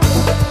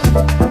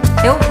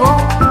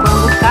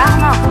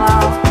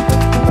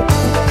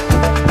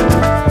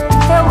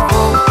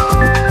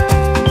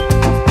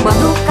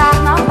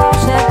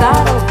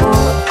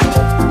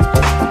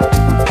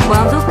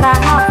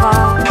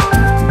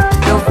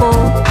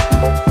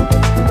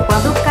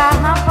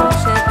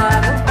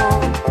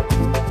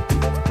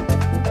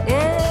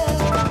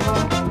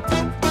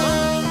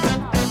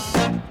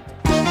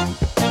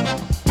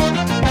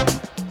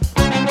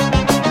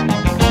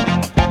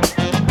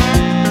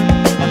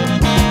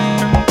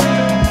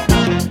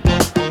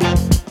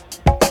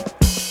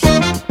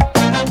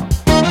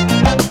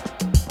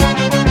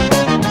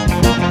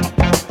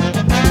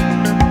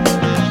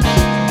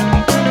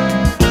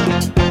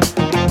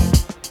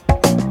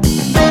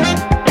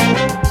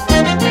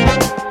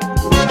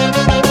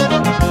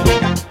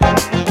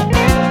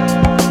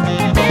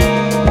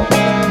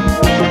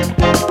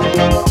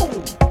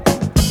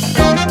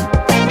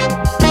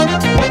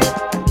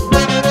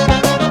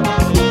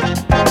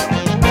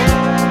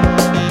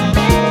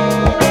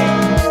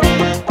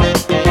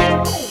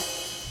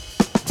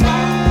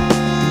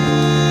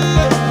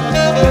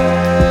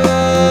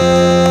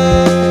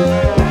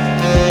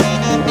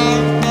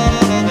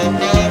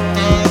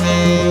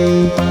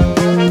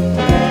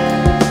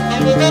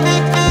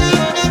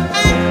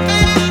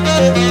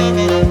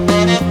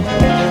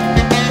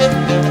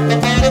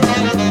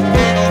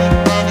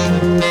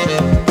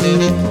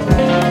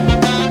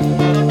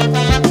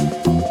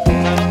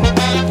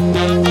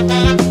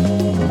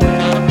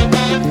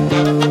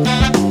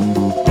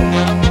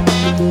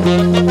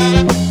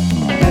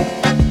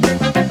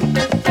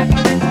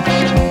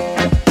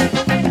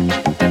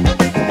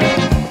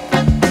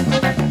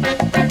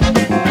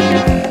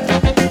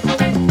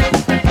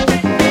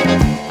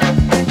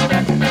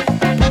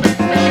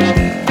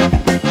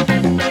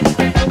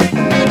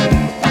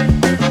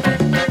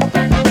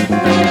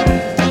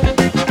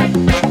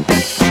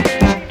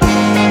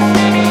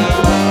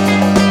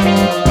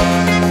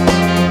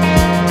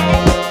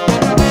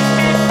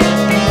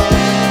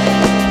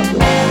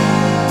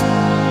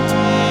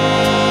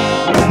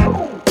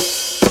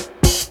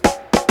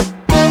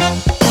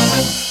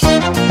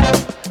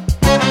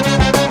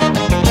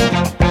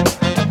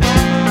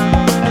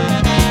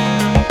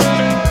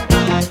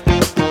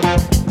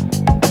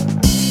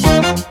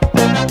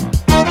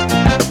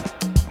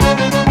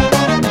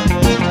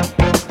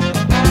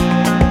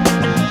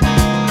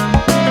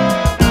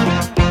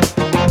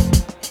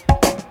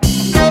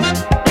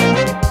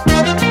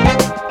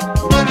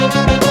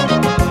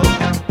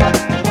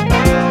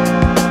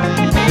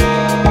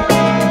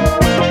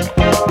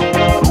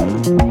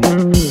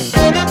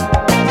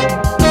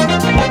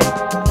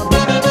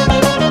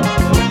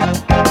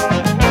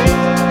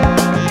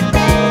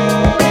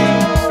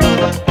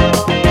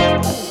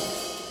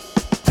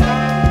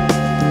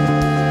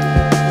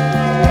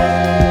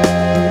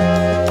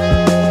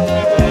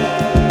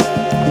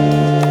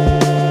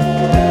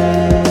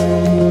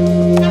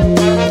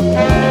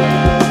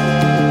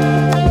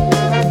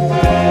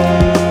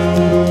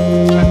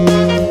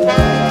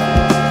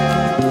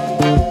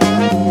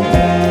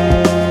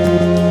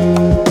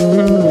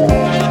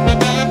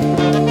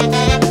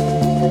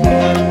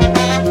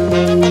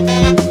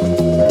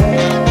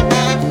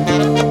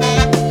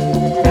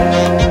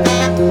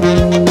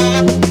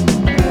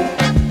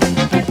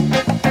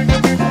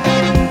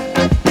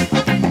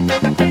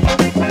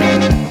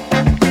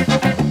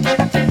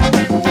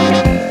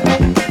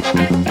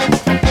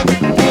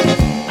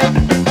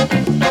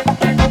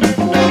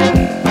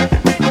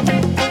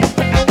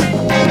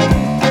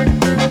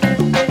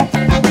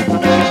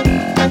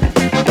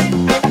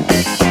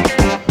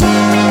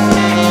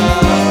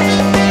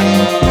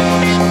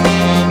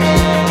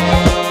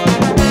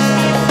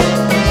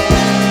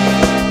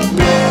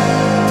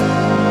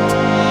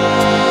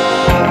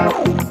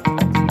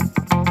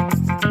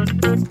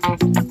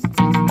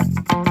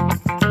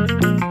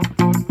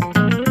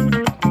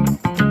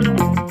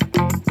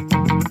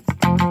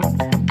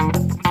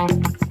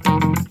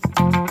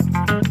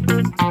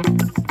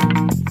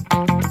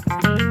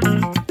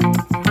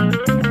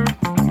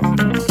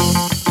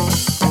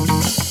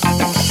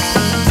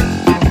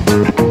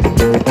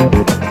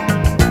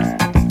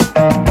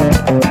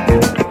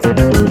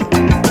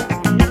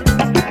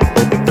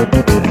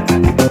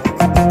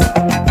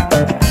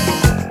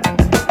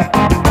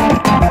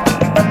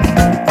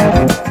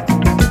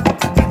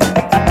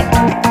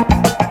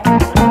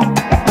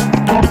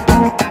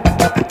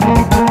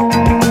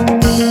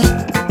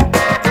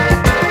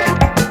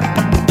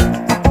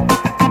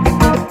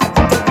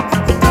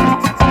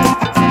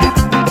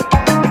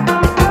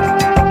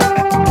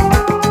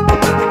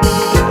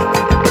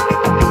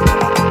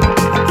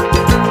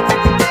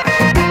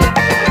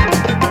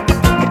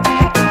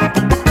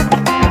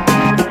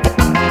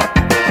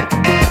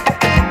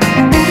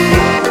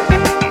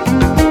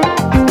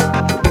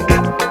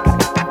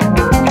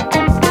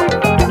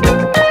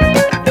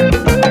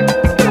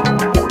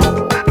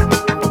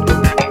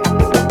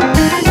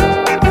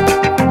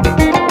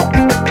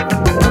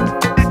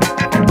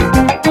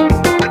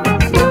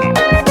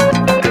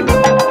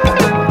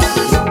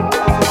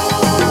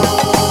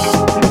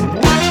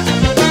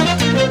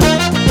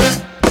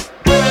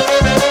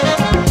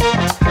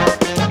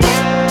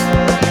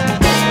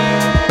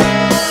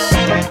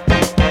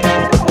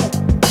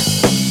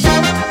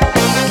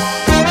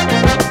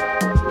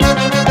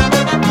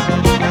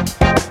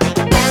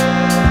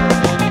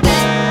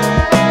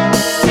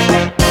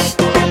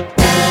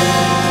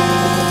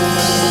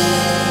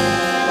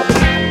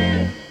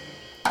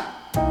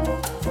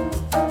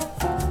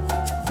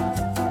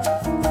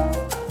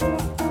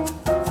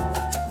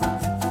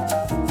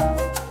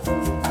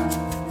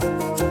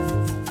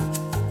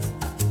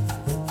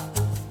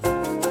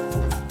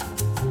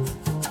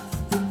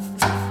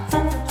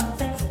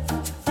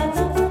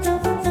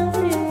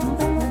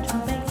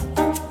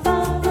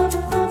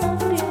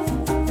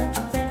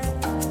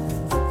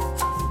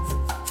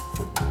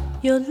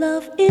 Your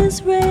love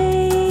is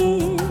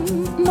rain,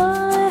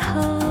 my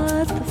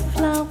heart the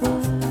flower.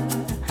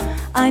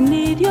 I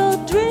need your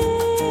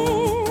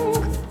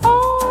drink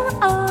or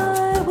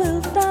I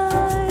will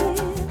die.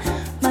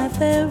 My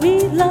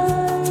very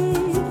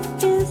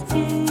life is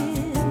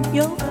in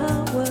your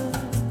power.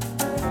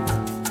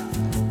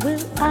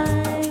 Will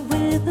I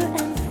wither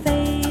and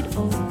fade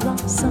or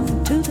blossom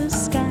to the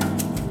sky?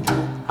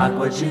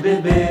 Água de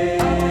beber,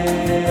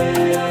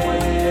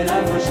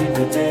 água de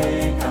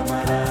beber,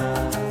 camarada.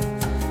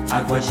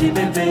 Água de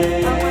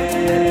beber,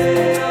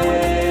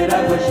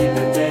 água de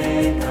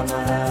beber,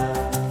 camarada.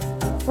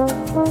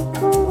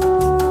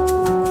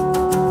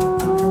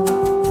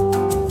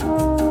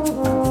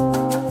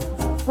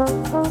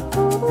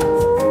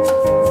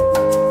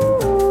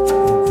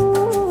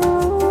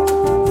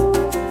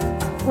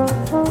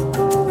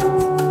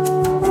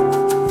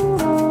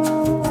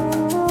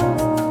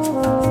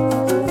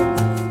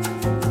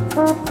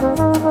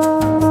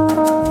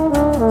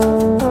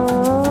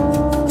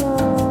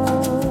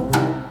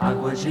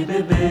 Água de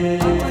beber,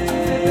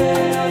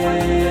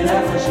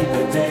 água de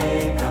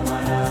beber,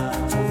 camarada.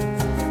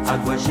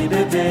 Água de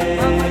beber,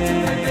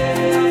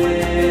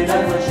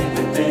 água de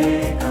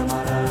beber,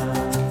 camarada.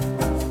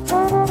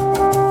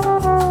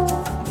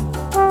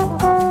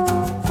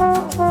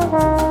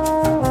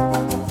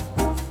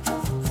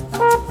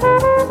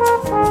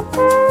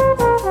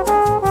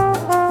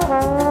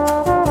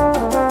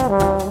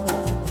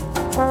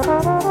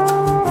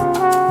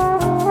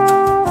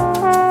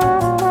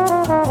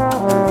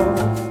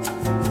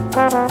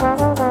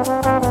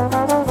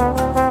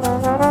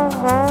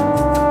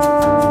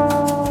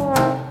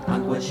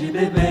 Água de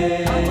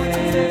beber,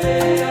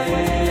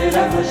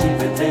 água de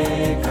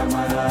beber,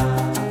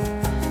 camarada.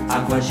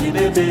 Água de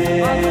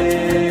beber,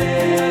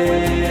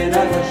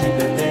 água de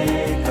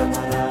beber,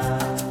 camarada.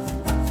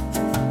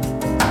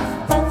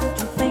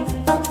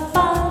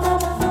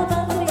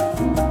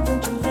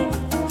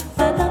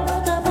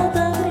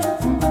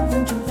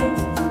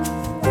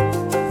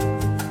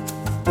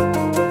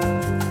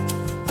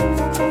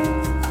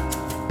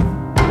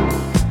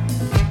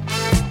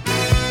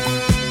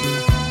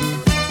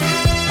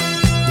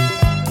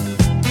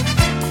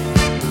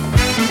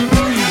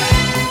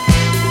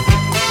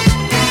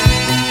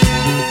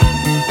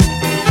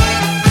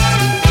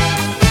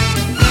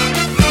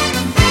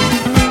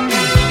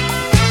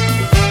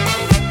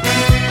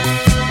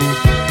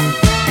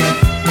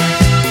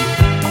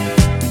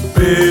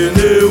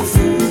 Pneu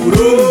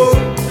furou,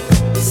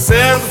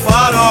 sendo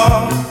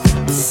farol,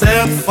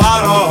 sendo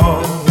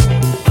farol.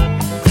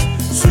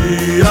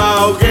 Se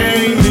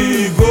alguém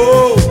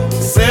ligou,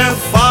 sendo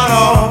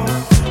farol,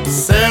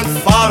 sendo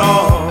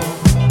farol.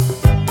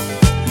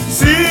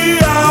 Se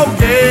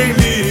alguém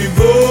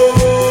ligou,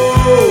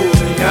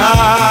 minha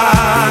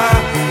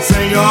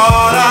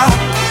senhora.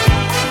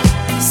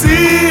 Se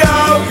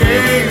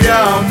alguém lhe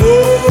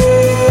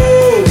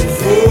amou,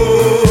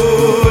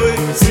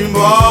 foi-se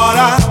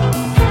embora.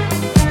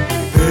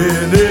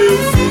 Pneu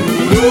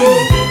furou,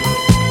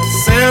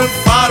 sendo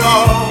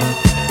farol,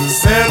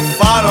 sendo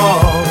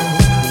farol.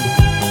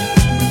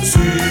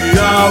 Se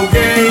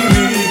alguém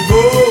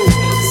ligou,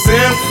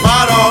 sendo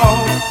farol,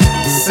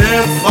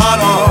 sendo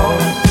farol.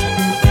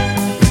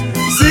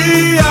 Se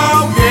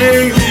alguém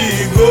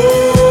ligou,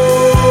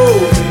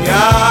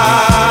 minha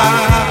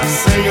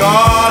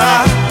senhora.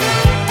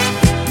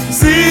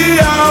 Se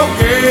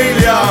alguém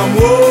lhe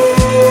amou,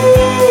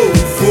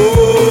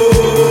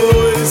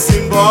 foi-se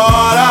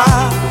embora.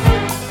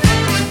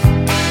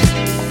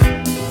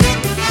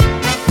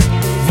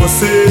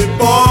 Você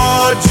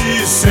pode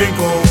se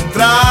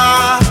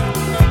encontrar.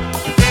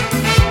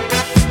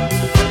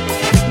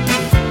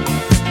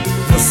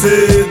 Você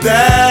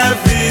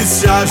deve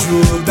se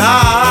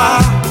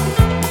ajudar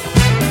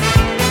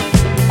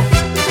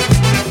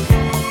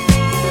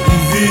e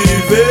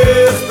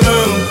viver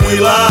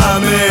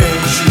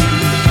tranquilamente,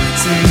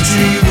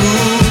 sentindo